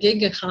a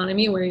gig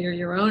economy where you're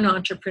your own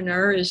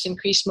entrepreneur is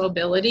increased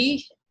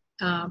mobility.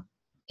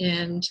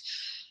 And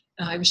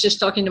I was just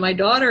talking to my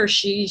daughter.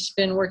 She's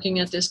been working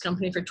at this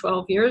company for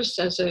 12 years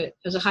as a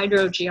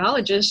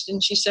hydrogeologist,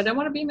 and she said, I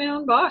want to be my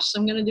own boss.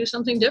 I'm going to do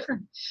something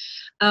different.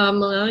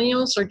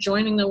 Millennials are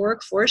joining the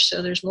workforce,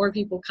 so there's more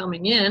people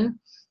coming in.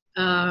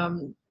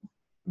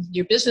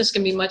 Your business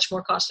can be much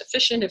more cost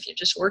efficient if you're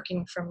just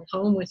working from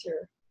home with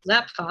your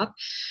laptop,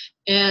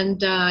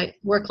 and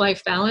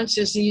work-life balance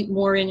is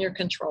more in your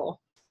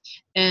control,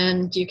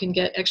 and you can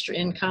get extra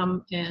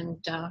income,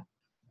 and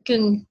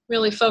can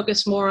really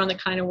focus more on the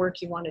kind of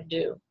work you want to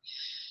do.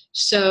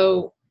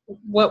 So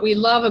what we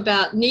love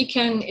about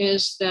Nikken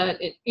is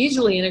that it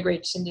easily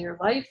integrates into your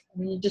life. I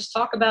mean, you just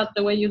talk about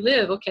the way you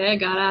live. Okay, I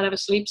got out of a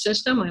sleep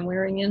system. I'm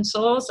wearing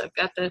insoles. I've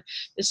got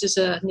this is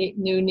a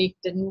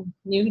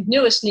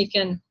newest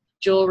Nikken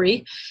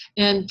jewelry.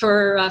 And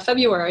for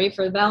February,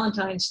 for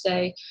Valentine's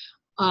Day,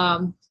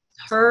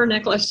 her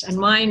necklace and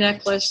my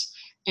necklace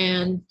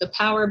and the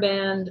power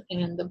band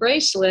and the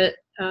bracelet,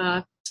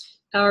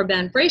 power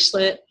band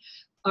bracelet,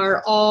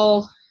 are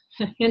all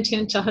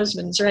hint to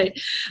husbands, right?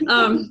 We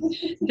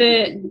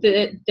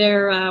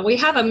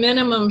have a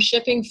minimum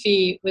shipping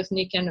fee with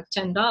Nikken of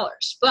 $10,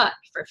 but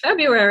for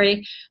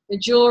February, the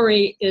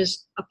jewelry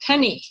is a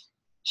penny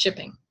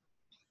shipping,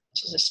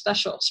 which is a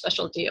special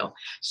deal.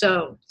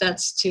 So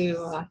that's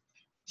to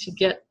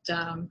get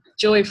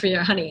jewelry for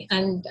your honey,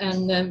 and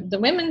the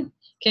women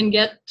can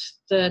get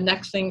the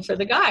neck thing for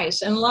the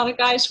guys, and a lot of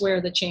guys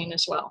wear the chain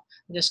as well.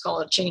 We just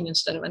call it a chain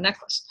instead of a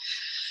necklace.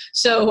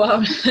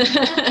 So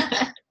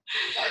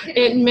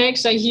it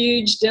makes a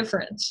huge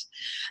difference.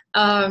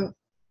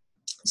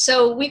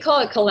 So we call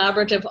it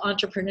collaborative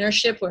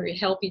entrepreneurship, where we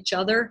help each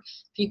other.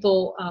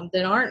 People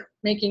that aren't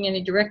making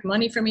any direct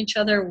money from each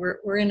other,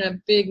 we're in a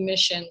big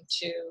mission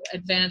to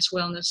advance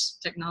wellness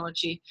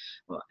technology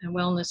and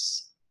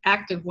wellness,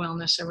 active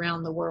wellness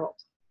around the world.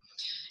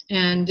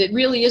 And it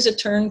really is a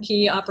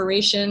turnkey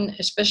operation,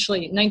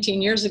 especially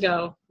 19 years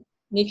ago,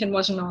 Nikken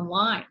wasn't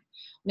online.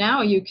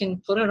 Now you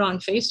can put it on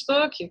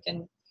Facebook, you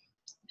can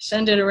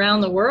send it around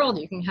the world,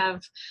 you can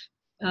have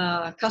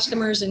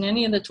customers in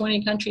any of the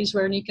 20 countries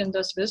where Nikken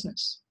does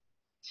business.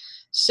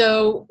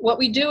 So what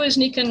we do as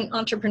Nikken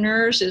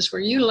entrepreneurs is we're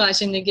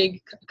utilizing the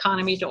gig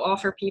economy to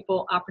offer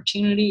people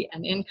opportunity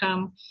and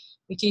income.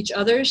 We teach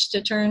others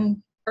to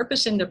turn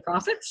purpose into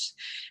profits,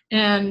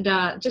 and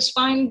just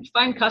find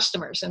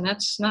customers, and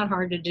that's not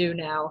hard to do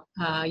now.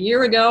 A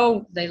year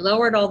ago, they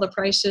lowered all the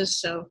prices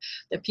so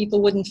that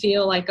people wouldn't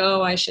feel like,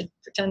 oh, I should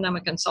pretend I'm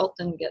a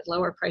consultant and get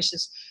lower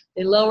prices.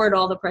 They lowered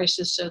all the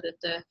prices so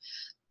that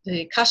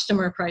the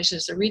customer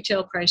prices, the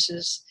retail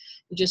prices,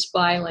 you just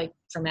buy like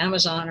from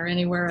Amazon or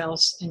anywhere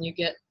else, and you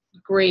get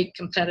great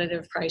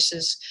competitive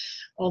prices,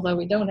 although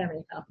we don't have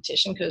any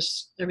competition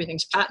because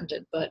everything's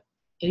patented. But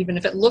even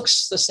if it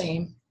looks the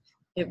same,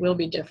 it will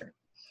be different,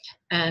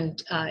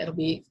 and it'll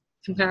be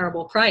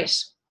comparable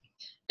price.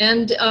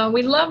 And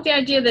we love the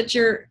idea that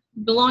you're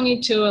belonging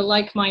to a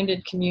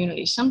like-minded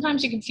community.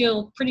 Sometimes you can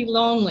feel pretty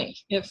lonely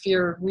if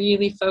you're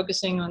really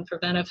focusing on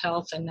preventive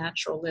health and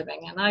natural living,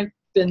 and I've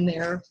been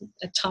there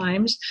at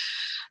times.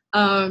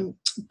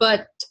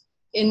 But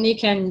in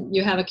Nikken,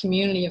 you have a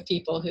community of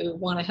people who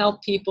want to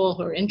help people,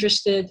 who are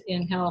interested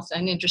in health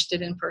and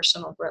interested in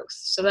personal growth.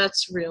 So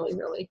that's really,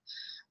 really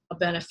a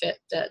benefit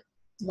that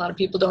a lot of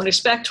people don't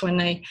expect when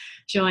they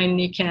join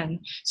Nikken.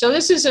 So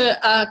this is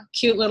a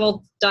cute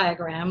little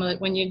diagram.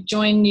 When you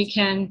join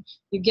Nikken,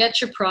 you get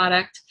your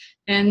product,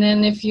 and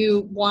then if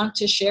you want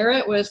to share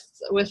it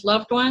with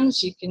loved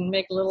ones, you can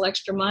make a little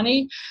extra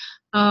money,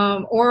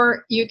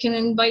 or you can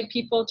invite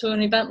people to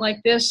an event like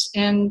this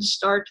and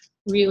start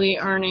really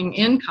earning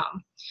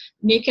income.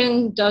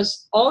 Nikken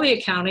does all the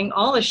accounting,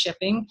 all the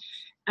shipping.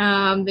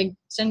 They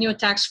send you a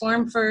tax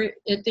form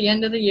at the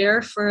end of the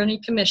year for any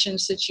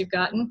commissions that you've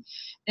gotten.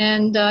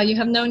 And you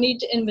have no need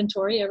to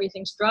inventory.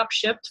 Everything's drop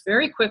shipped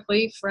very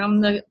quickly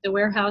from the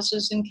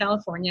warehouses in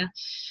California.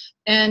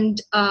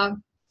 And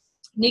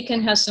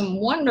Nikken has some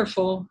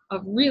wonderful, a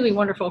really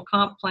wonderful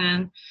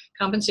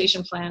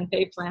compensation plan,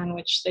 pay plan,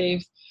 which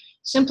they've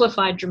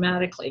simplified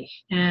dramatically.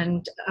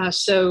 And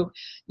so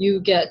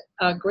you get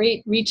a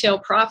great retail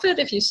profit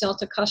if you sell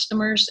to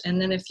customers, and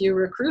then if you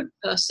recruit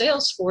a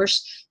sales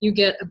force, you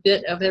get a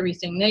bit of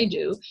everything they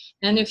do.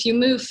 And if you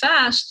move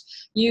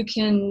fast, you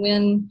can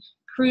win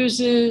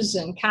cruises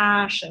and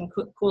cash and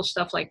cool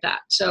stuff like that.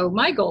 So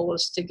my goal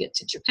was to get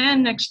to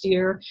Japan next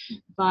year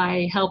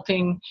by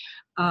helping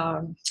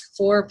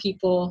 4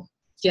 people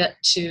get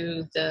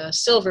to the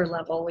silver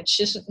level,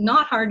 which is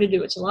not hard to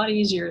do. It's a lot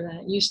easier than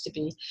it used to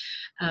be,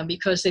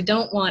 because they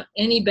don't want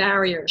any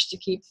barriers to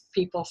keep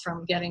people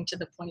from getting to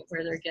the point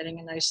where they're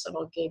getting a nice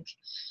little gig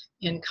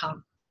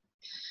income.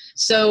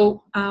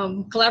 So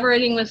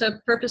collaborating with a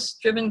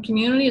purpose-driven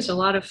community is a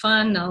lot of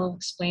fun. I'll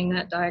explain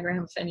that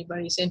diagram if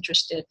anybody's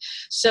interested.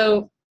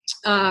 So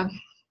those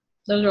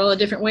are all the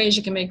different ways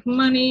you can make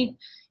money,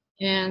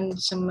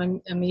 and some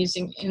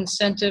amazing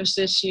incentives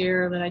this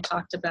year that I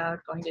talked about.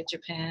 Going to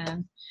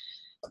Japan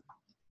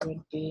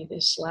would be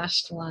this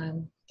last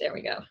one. There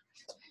we go.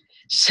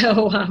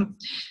 So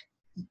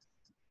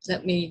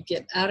let me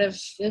get out of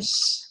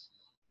this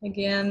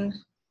again.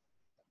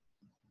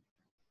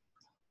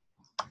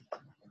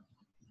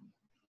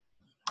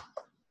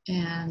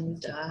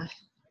 And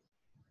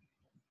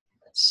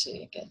let's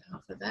see, get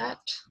off of that.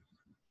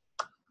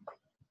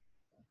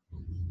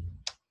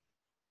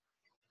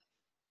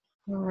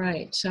 All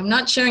right, so I'm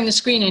not sharing the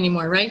screen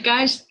anymore, right,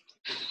 guys?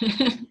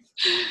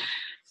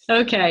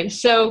 Okay,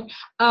 so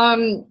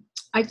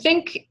I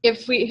think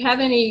if we have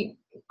any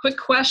quick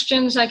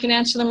questions, I can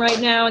answer them right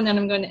now, and then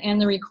I'm going to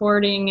end the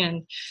recording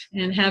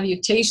and have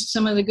you taste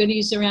some of the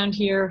goodies around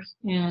here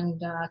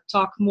and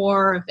talk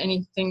more of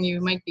anything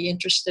you might be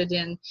interested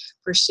in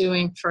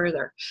pursuing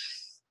further.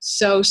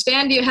 So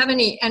Stan, do you have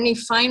any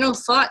final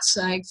thoughts?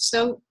 I'm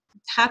so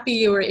happy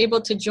you were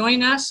able to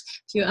join us.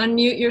 If you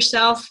unmute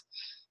yourself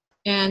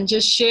and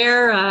just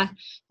share,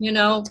 you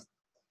know,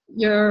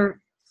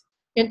 your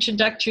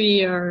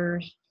introductory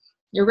or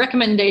your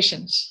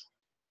recommendations.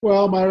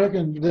 Well, my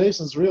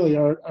recommendations really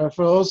are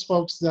for those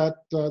folks that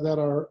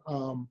are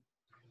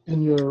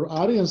in your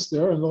audience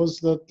there, and those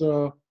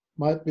that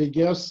might be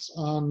guests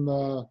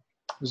on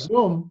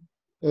Zoom,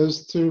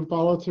 is to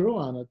follow through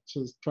on it,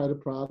 to try the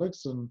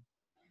products and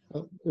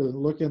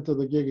look into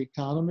the gig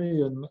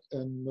economy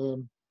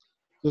and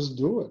just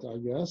do it, I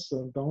guess.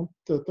 And don't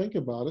think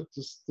about it,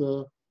 just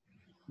do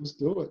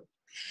it.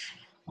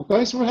 Well,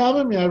 thanks for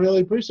having me. I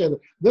really appreciate it.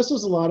 This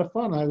was a lot of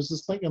fun. I was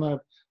just thinking of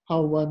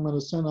how I'm going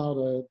to send out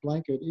a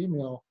blanket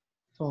email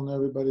telling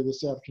everybody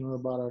this afternoon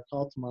about our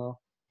call tomorrow.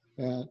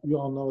 And you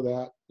all know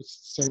that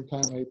it's the same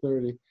time,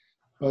 8:30.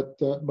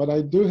 But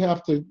I do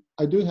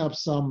have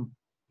some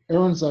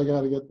errands I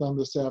got to get done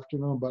this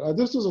afternoon. But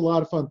this was a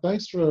lot of fun.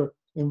 Thanks for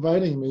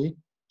inviting me.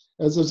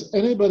 Does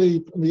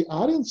anybody in the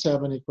audience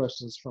have any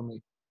questions for me?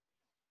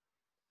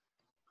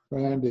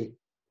 Randy,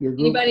 your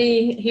group.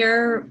 Anybody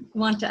here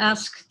want to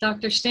ask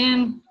Dr.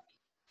 Stan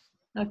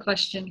a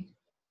question?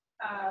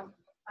 I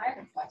have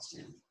a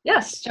question.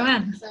 Yes,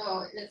 Joanne.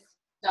 So it's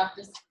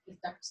Dr.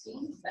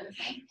 Steen, is that his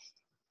name?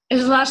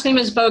 His last name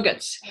is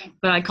Bogutz,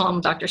 but I call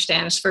him Dr.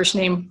 Stan, his first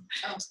name.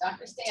 Oh,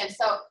 Dr. Stan.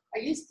 So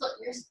are you still,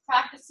 you're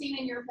practicing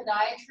in your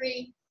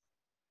podiatry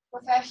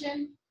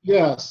profession?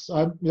 Yes,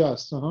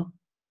 yes, So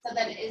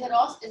then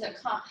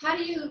how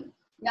do you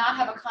not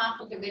have a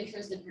conflict of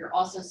interest if you're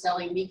also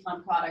selling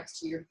Nikken products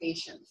to your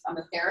patients? I'm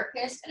a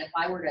therapist, and if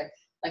I were to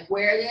like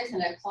wear this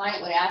and a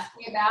client would ask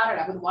me about it,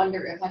 I would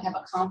wonder if I'd have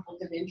a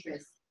conflict of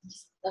interest.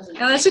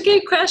 Oh, that's a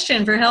good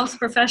question for health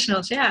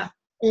professionals. Yeah.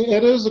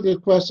 it is a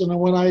good question. And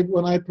when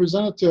I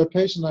present it to a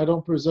patient, I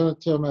don't present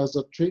it to him as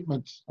a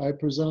treatment. I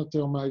present it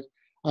to him.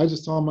 I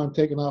just tell him I'm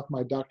taking off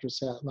my doctor's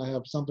hat, and I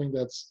have something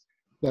that's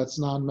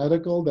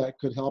non-medical that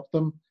could help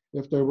them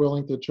if they're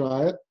willing to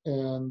try it.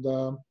 And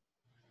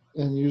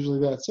usually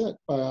that's it.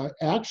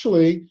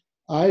 Actually,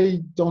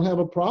 I don't have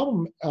a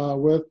problem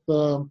with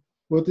the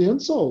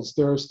insoles.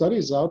 There are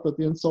studies out that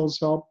the insoles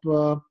help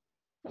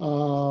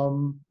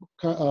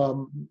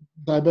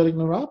diabetic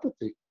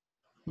neuropathy.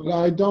 But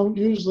I don't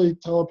usually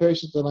tell a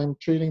patient that I'm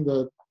treating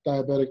the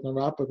diabetic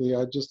neuropathy.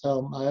 I just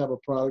tell them I have a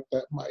product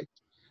that might,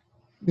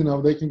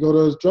 they can go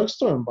to a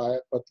drugstore and buy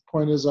it. But the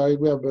point is,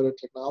 we have better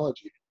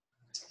technology.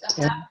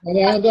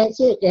 And that's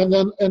it.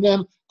 And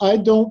then I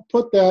don't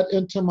put that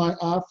into my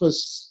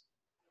office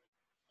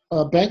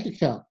bank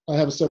account. I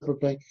have a separate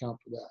bank account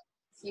for that.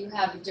 So you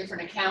have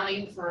different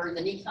accounting for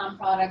the Nikken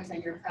products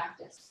and your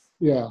practice.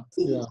 Yeah.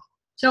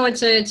 So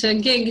it's a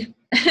gig.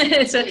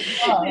 it's a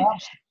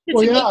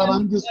well, yeah,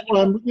 and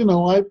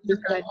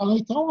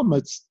I tell them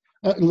it's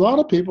a lot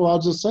of people. I'll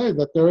just say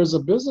that there is a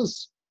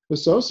business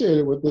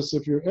associated with this.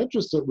 If you're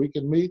interested, we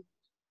can meet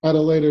at a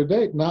later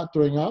date, not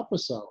during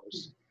office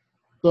hours.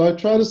 So I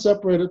try to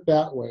separate it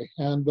that way,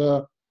 and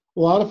a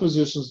lot of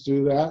physicians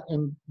do that,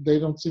 and they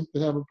don't seem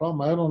to have a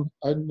problem.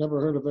 I've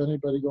never heard of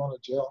anybody going to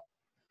jail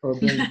or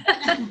being.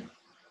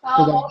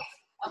 Well,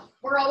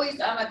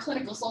 I'm a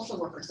clinical social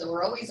worker, so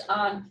we're always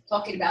on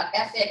talking about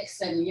ethics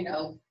and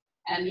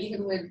and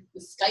even with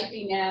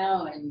Skyping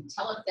now and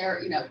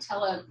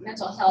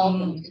mental health,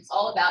 and it's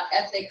all about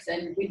ethics,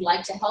 and we'd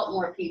like to help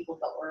more people,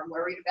 but we're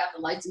worried about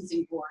the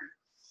licensing board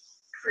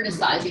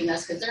criticizing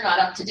us because they're not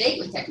up to date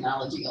with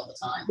technology all the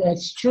time.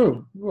 That's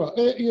true. Well,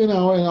 in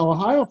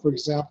Ohio, for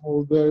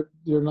example,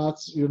 you're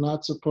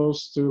not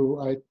supposed to.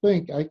 I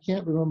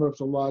can't remember if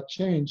the law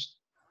changed.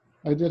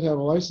 I did have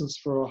a license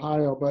for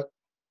Ohio, but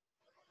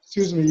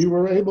excuse me, you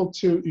weren't able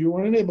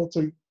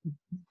to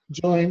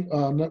join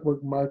a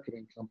network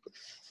marketing company.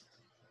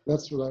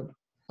 That's what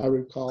I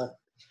recall.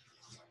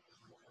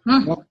 I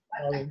don't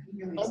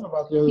know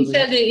about the other He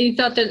said that he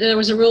thought that there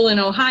was a rule in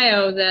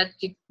Ohio that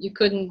you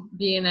couldn't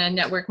be in a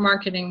network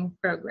marketing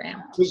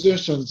program.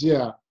 Physicians,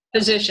 yeah.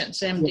 Physicians,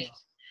 MD.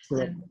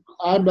 Yeah,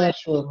 I'm not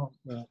sure.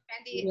 Yeah.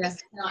 Randy, Yeah.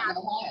 Not in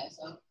Ohio,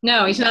 so.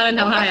 No, he's not in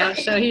Ohio,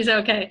 so he's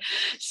okay.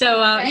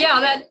 So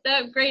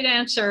that great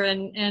answer,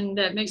 and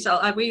that makes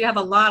we have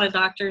a lot of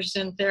doctors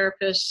and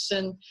therapists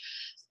and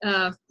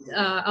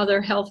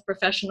other health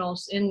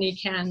professionals in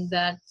Nikken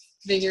that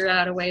figure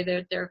out a way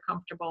that they're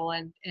comfortable,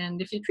 and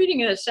if you're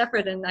treating it as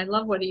separate, and I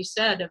love what he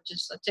said of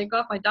just take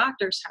off my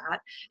doctor's hat,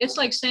 it's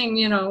like saying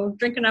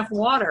drink enough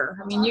water.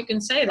 I mean, you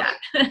can say that.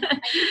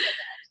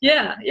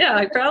 yeah,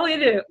 I probably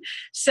do.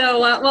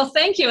 So well,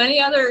 thank you. Any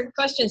other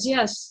questions?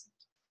 Yes.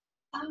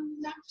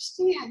 Dr.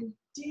 Stan,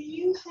 do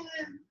you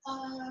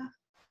have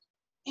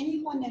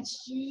anyone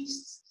that's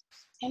used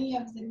any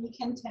of the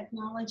Nikken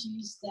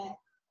technologies that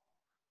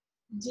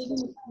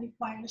didn't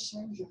require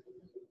surgery?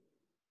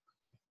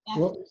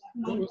 That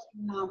might be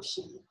an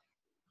option.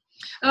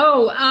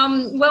 Oh,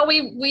 well,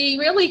 we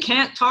really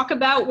can't talk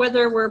about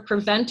whether we're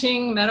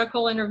preventing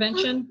medical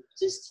intervention. I'm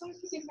just talking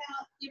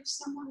about if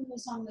someone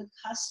was on the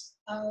cusp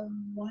of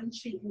one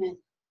treatment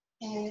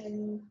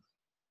and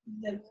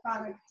the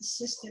product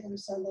assisted them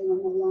so they were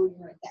no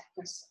longer at that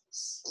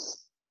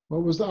precipice.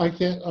 What was that? I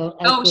can't.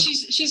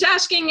 She's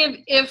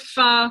asking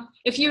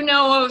if you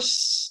know of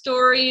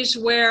stories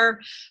where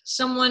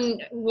someone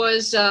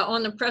was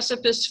on the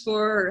precipice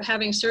for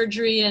having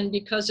surgery, and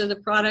because of the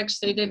products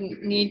they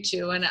didn't need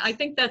to. And I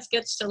think that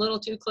gets a little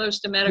too close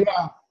to medical.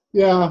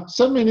 Yeah,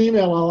 send me an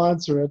email, I'll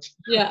answer it.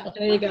 Yeah,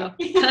 there you go.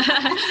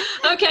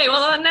 Okay,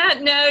 well, on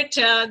that note,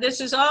 this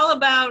is all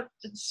about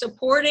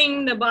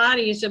supporting the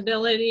body's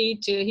ability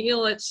to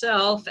heal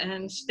itself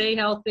and stay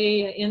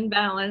healthy, in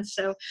balance.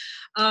 So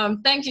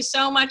thank you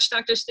so much,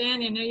 Dr.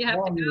 Stan. I know you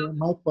have to go.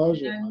 My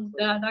pleasure. And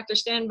Dr.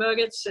 Stan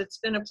Bogutz, it's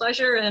been a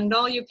pleasure. And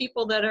all you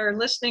people that are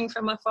listening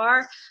from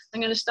afar, I'm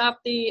going to stop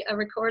the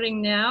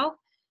recording now.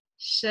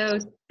 So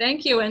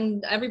thank you,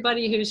 and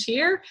everybody who's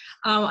here.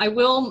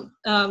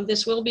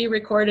 This will be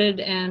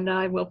recorded, and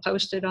I will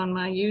post it on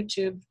my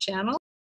YouTube channel.